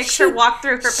 She makes her walk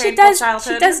through her painful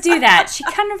childhood. She does do that. She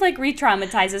kind of, like,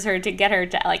 re-traumatizes her to get her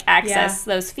to, like, access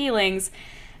those feelings.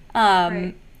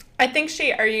 Right. I think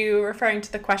are you referring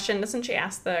to the question? Doesn't she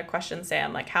ask the question,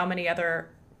 Sam, like, how many other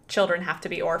children have to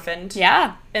be orphaned?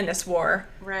 Yeah. In this war?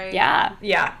 Right. Yeah.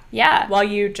 Yeah. Yeah. While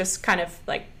you just kind of,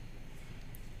 like,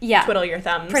 twiddle your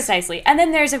thumbs. Precisely. And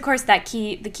then there's, of course, the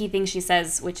key thing she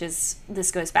says, which is,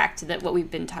 this goes back to what we've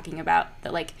been talking about,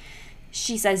 that, like,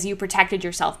 she says, you protected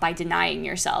yourself by denying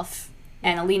yourself.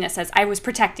 And Alina says, I was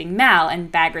protecting Mal.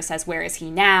 And Bagra says, where is he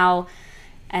now?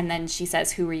 And then she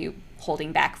says, who are you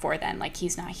holding back for then? Like,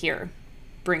 he's not here.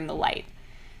 Bring the light.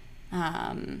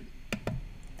 And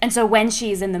so when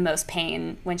she's in the most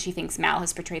pain, when she thinks Mal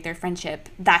has betrayed their friendship,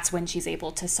 that's when she's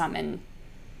able to summon,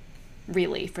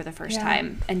 really, for the first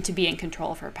time, and to be in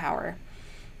control of her power.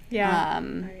 Yeah.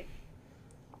 Right.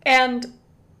 And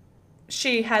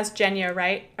she has Genya,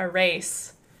 right,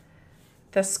 erase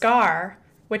the scar,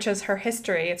 which is her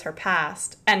history, it's her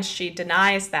past, and she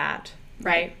denies that,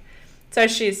 right? So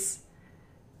she's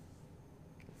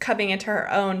coming into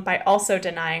her own by also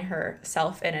denying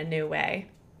herself in a new way.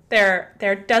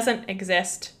 There doesn't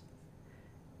exist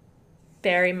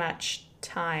very much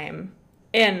time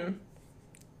in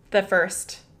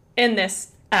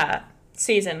this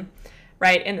season,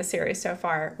 right, in the series so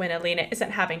far, when Alina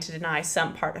isn't having to deny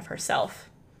some part of herself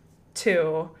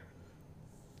to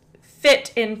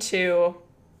fit into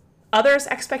others'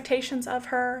 expectations of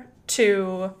her,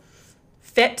 to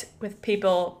fit with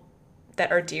people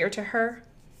that are dear to her.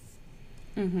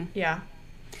 Mm-hmm. Yeah.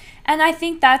 And I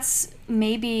think that's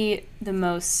maybe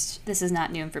this is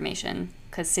not new information,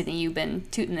 because Sydney, you've been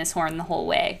tooting this horn the whole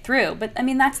way through, but I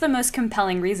mean, that's the most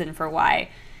compelling reason for why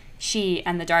she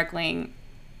and the Darkling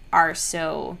are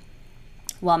so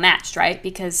well matched, right?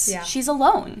 Because she's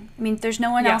alone. I mean, there's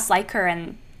no one else like her,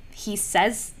 and he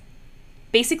says,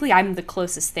 basically, I'm the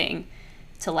closest thing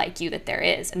to like you that there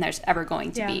is, and there's ever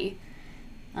going to be.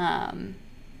 And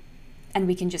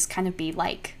we can just kind of be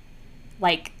like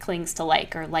clings to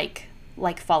like, or like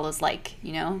follows like,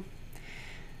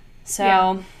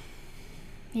 So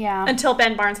Yeah. Until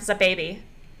Ben Barnes has a baby,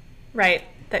 right?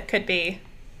 That could be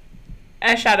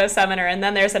a shadow summoner, and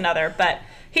then there's another. But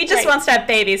he just wants to have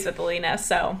babies with Alina,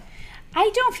 so... I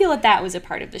don't feel that was a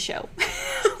part of the show.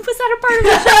 Was that a part of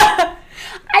the show?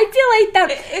 I feel like that...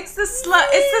 It's the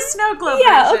snow globe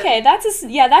Yeah, version. okay. That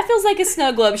feels like a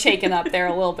snow globe shaken up there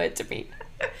a little bit to me.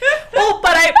 Well,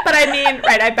 but I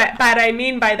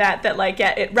mean by that like,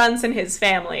 yeah, it runs in his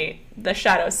family, the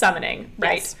shadow summoning,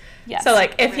 right? Yes. So,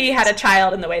 like, if he had a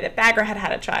child in the way that Bagger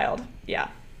had a child, yeah.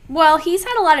 Well, he's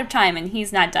had a lot of time, and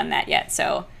he's not done that yet,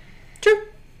 so... True.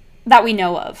 That we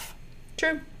know of.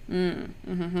 True.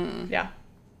 Yeah.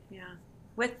 Yeah.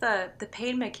 With the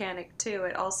pain mechanic, too,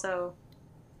 it also...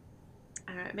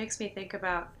 I don't know, it makes me think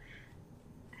about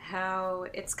how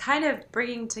it's kind of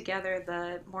bringing together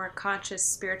the more conscious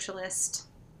spiritualist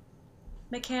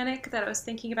mechanic that I was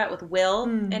thinking about with will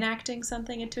enacting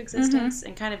something into existence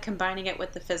and kind of combining it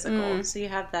with the physical. So you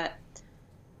have that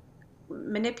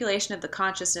manipulation of the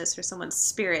consciousness for someone's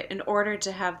spirit in order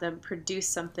to have them produce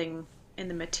something in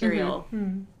the material.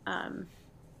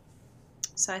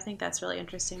 So I think that's really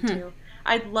interesting too.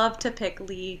 I'd love to pick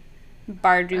Lee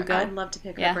Bardugo. I'd love to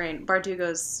pick her brain,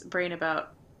 Bardugo's brain,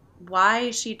 about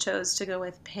why she chose to go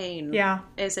with pain. Yeah.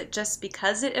 Is it just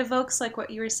because it evokes, like what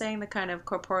you were saying, the kind of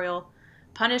corporeal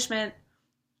punishment?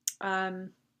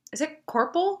 Is it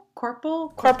corporal?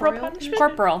 Corporal punishment?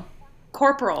 Corporal.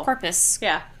 Corpus.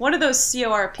 Yeah. One of those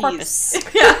CORPs. Corpus.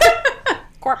 Yeah.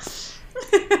 Corpus.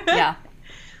 Yeah.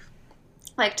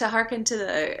 Like, to hearken to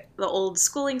the old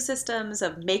schooling systems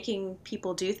of making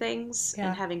people do things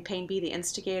and having pain be the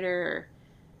instigator.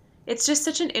 It's just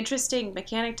such an interesting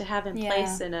mechanic to have in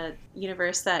place in a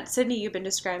universe that, Sydney, you've been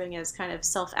describing as kind of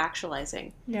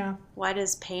self-actualizing. Yeah. Why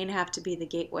does pain have to be the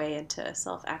gateway into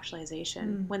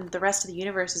self-actualization when the rest of the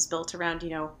universe is built around,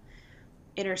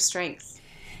 inner strength?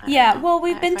 Well,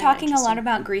 we've been talking a lot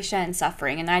about Grisha and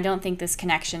suffering, and I don't think this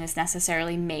connection is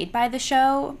necessarily made by the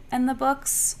show and the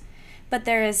books. But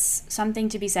there is something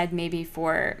to be said maybe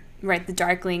for, right, the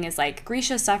Darkling is like,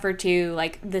 Grisha suffered too,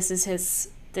 like, this is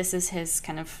his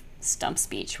kind of stump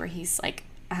speech where he's like,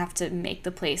 I have to make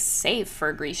the place safe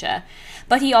for Grisha.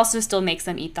 But he also still makes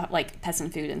them eat, like,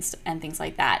 peasant food and things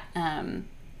like that. And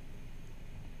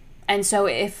so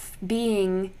if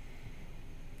being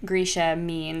Grisha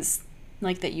means,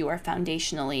 like, that you are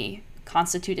foundationally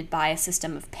constituted by a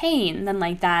system of pain, then,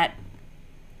 like, that...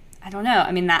 I don't know.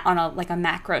 I mean, that on a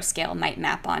macro scale might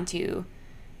map onto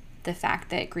the fact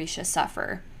that Grisha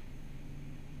suffer.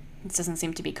 This doesn't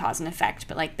seem to be cause and effect,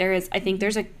 but like I think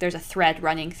there's a thread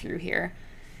running through here.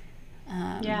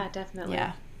 Yeah, definitely.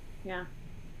 Yeah.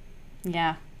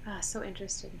 So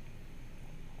interesting.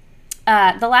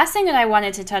 The last thing that I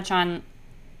wanted to touch on,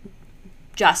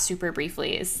 just super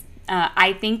briefly, is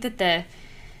I think that the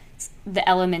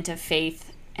element of faith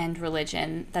and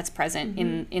religion that's present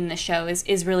in the show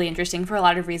is really interesting for a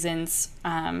lot of reasons.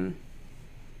 One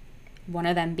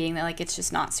of them being that, like, it's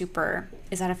just not super...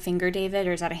 Is that a finger, David,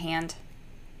 or is that a hand?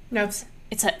 No,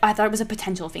 I thought it was a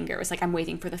potential finger. It was like, I'm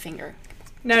waiting for the finger.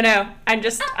 No. I'm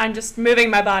just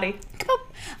moving my body.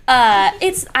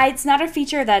 It's not a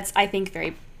feature that's, I think,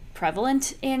 very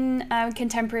prevalent in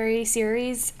contemporary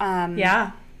series.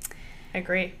 Yeah, I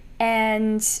agree.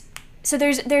 And so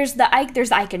there's the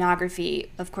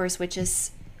iconography, of course, which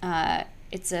is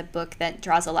it's a book that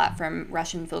draws a lot from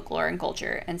Russian folklore and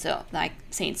culture, and so like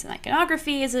saints and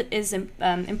iconography is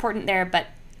important there. But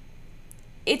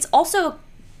it's also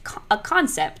a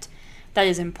concept that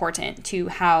is important to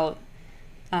how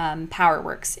power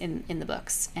works in the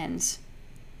books, and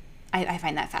I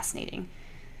find that fascinating.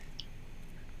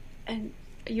 And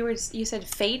you said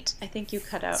fate. I think you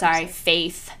cut out. Sorry,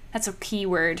 faith. That's a key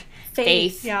word.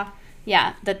 Faith.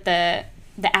 Yeah, that the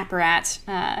Apparat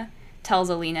tells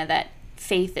Alina that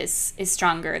faith is a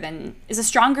stronger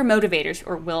motivator,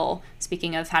 or will,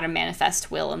 speaking of how to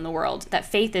manifest will in the world, that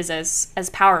faith is as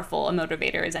powerful a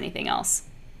motivator as anything else.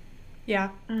 Yeah.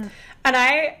 And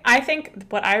I think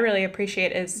what I really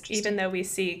appreciate is, even though we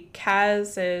see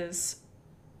Kaz's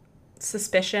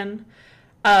suspicion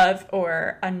of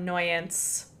or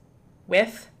annoyance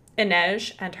with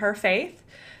Inej and her faith,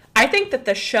 I think that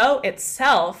the show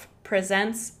itself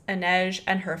presents Inej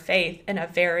and her faith in a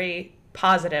very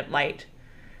positive light,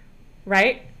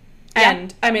 right? Yeah.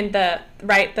 And I mean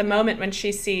the moment when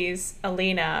she sees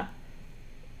Alina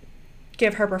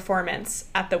give her performance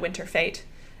at the Winter Fete,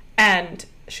 and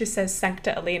she says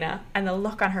 "Sancta Alina," and the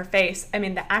look on her face, I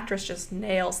mean, the actress just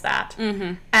nails that.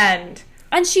 And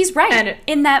And she's right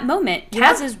in that moment.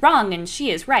 Kaz is wrong and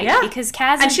she is right. Yeah. Because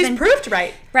Kaz and she's proved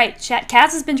right. Right.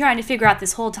 Kaz has been trying to figure out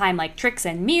this whole time, like, tricks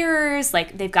and mirrors,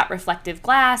 like, they've got reflective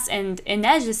glass, and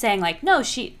Inej is saying, like, no,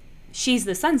 she's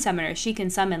the sun summoner. She can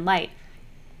summon light.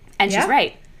 And she's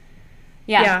right.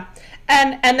 Yeah. Yeah.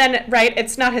 And then, right,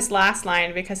 it's not his last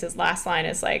line, because his last line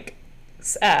is, like,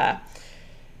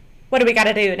 what do we got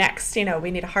to do next? You know,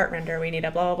 we need a heart render. We need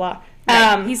a blah, blah, blah.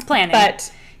 Right. He's planning.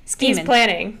 But scheming. He's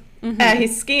planning. Mm-hmm.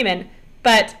 He's scheming.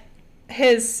 But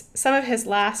some of his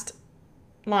last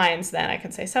lines, then, I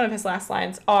can say, some of his last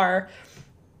lines are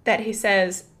that he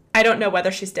says, I don't know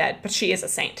whether she's dead, but she is a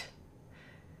saint.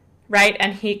 Right?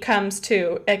 And he comes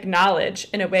to acknowledge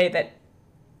in a way that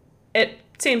it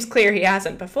seems clear he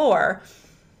hasn't before,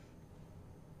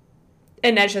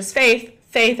 Inej's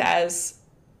faith as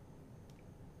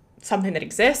something that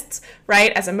exists,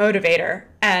 right, as a motivator,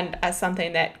 and as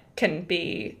something that can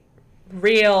be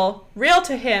real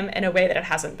to him in a way that it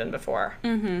hasn't been before.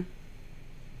 Mm-hmm.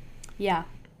 Yeah.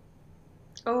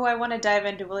 Oh, I want to dive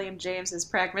into William James's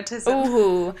pragmatism.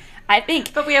 Ooh, I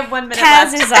think. But we have 1 minute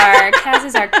left. Kaz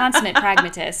is our consummate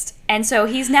pragmatist, and so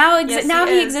he's now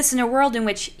he exists in a world in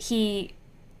which he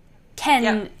can.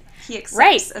 Yep. He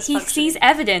accepts as he sees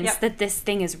evidence that this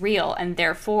thing is real, and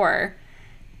therefore,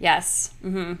 yes.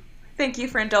 Mm-hmm. Thank you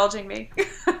for indulging me.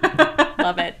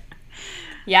 Love it.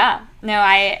 Yeah. No,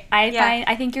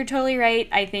 I think you're totally right.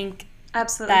 I think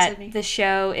absolutely that Sydney. The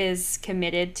show is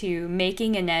committed to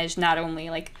making Inej not only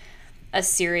like a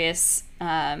serious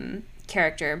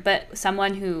character, but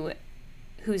someone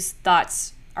whose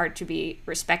thoughts are to be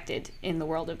respected in the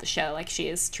world of the show, like she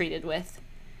is treated with.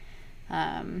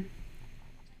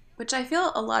 Which I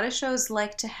feel a lot of shows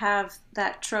like to have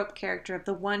that trope character of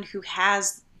the one who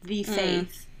has the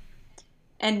faith.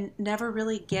 And never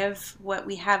really give what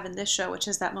we have in this show, which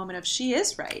is that moment of she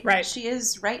is right. Right. She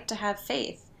is right to have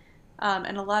faith.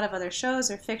 And a lot of other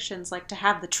shows or fictions like to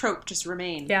have the trope just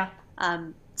remain. Yeah.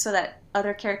 So that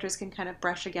other characters can kind of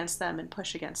brush against them and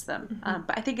push against them. Mm-hmm.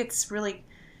 But I think it's really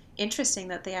interesting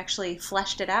that they actually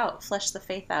fleshed the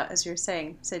faith out, as you're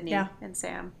saying, Sydney and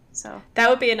Sam. So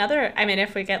that would be another, I mean,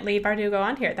 if we get Lee Bardugo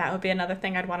on here, that would be another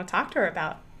thing I'd want to talk to her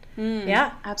about. Mm.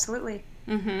 Yeah. Absolutely.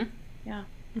 Mm-hmm. Yeah.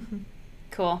 Mm-hmm.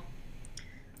 Cool.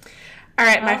 All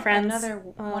right, my friends. Another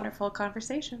wonderful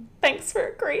conversation. Thanks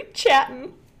for great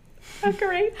chatting. A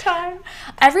great time.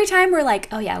 Every time we're like,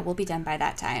 oh yeah, we'll be done by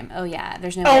that time. Oh yeah,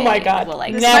 there's no way. Oh my God. We'll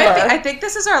Never. I think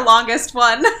this is our longest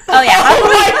one. Oh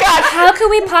yeah. How could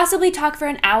we possibly talk for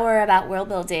an hour about world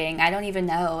building? I don't even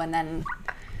know. And then.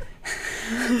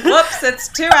 Whoops, it's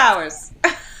 2 hours.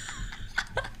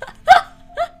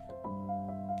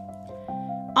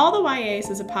 All the YAs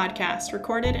is a podcast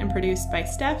recorded and produced by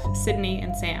Steph, Sydney,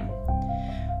 and Sam.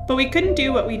 But we couldn't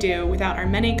do what we do without our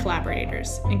many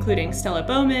collaborators, including Stella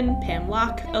Bowman, Pam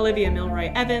Locke, Olivia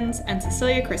Milroy Evans, and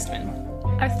Cecilia Christman.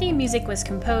 Our theme music was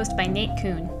composed by Nate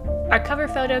Kuhn. Our cover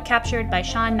photo captured by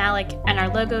Sean Malik, and our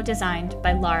logo designed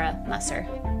by Laura Musser.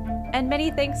 And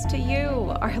many thanks to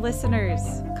you, our listeners.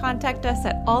 Contact us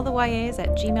at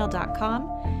alltheyas@gmail.com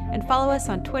and follow us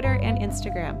on Twitter and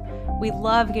Instagram. We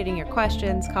love getting your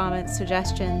questions, comments,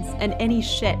 suggestions, and any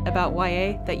shit about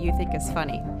YA that you think is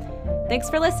funny. Thanks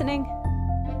for listening.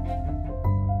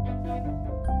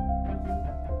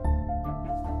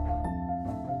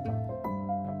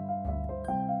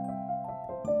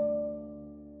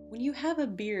 When you have a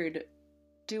beard,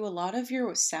 do a lot of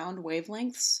your sound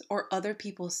wavelengths or other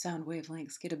people's sound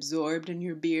wavelengths get absorbed in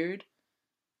your beard?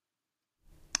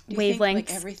 Wavelengths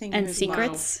think, everything and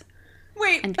secrets?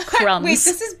 Wait, and crumbs. Wait,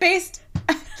 this is based...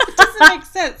 It doesn't make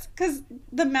sense, because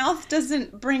the mouth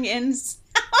doesn't bring in sound.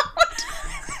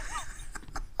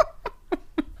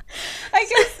 I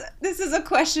guess this is a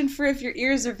question for if your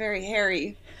ears are very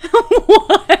hairy.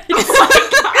 What? Oh my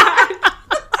God.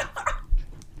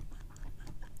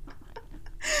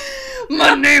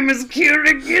 My name is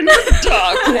Kiernan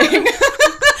Darkling.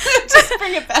 Just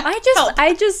bring it back.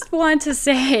 I just want to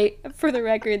say, for the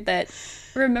record, that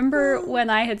remember when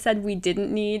I had said we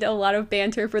didn't need a lot of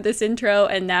banter for this intro,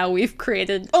 and now we've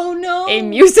created a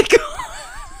musical?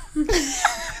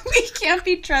 We can't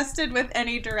be trusted with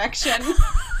any direction.